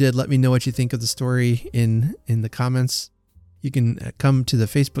if you did, let me know what you think of the story in the comments. You can come to the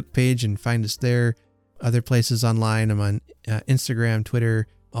Facebook page and find us there. Other places online, I'm on Instagram, Twitter,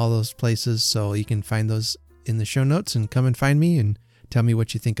 all those places. So you can find those in the show notes and come and find me and tell me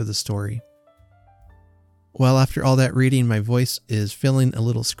what you think of the story. Well, after all that reading, my voice is feeling a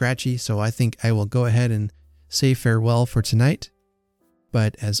little scratchy, so I think I will go ahead and say farewell for tonight.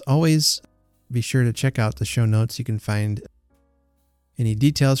 But as always, be sure to check out the show notes. You can find any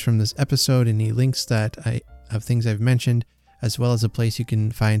details from this episode, any links of things I've mentioned, as well as a place you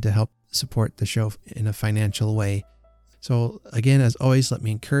can find to help support the show in a financial way. So again, as always, let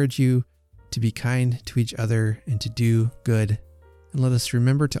me encourage you to be kind to each other and to do good. And let us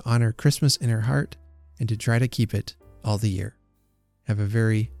remember to honor Christmas in our heart and to try to keep it all the year. Have a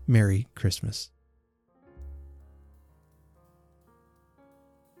very Merry Christmas.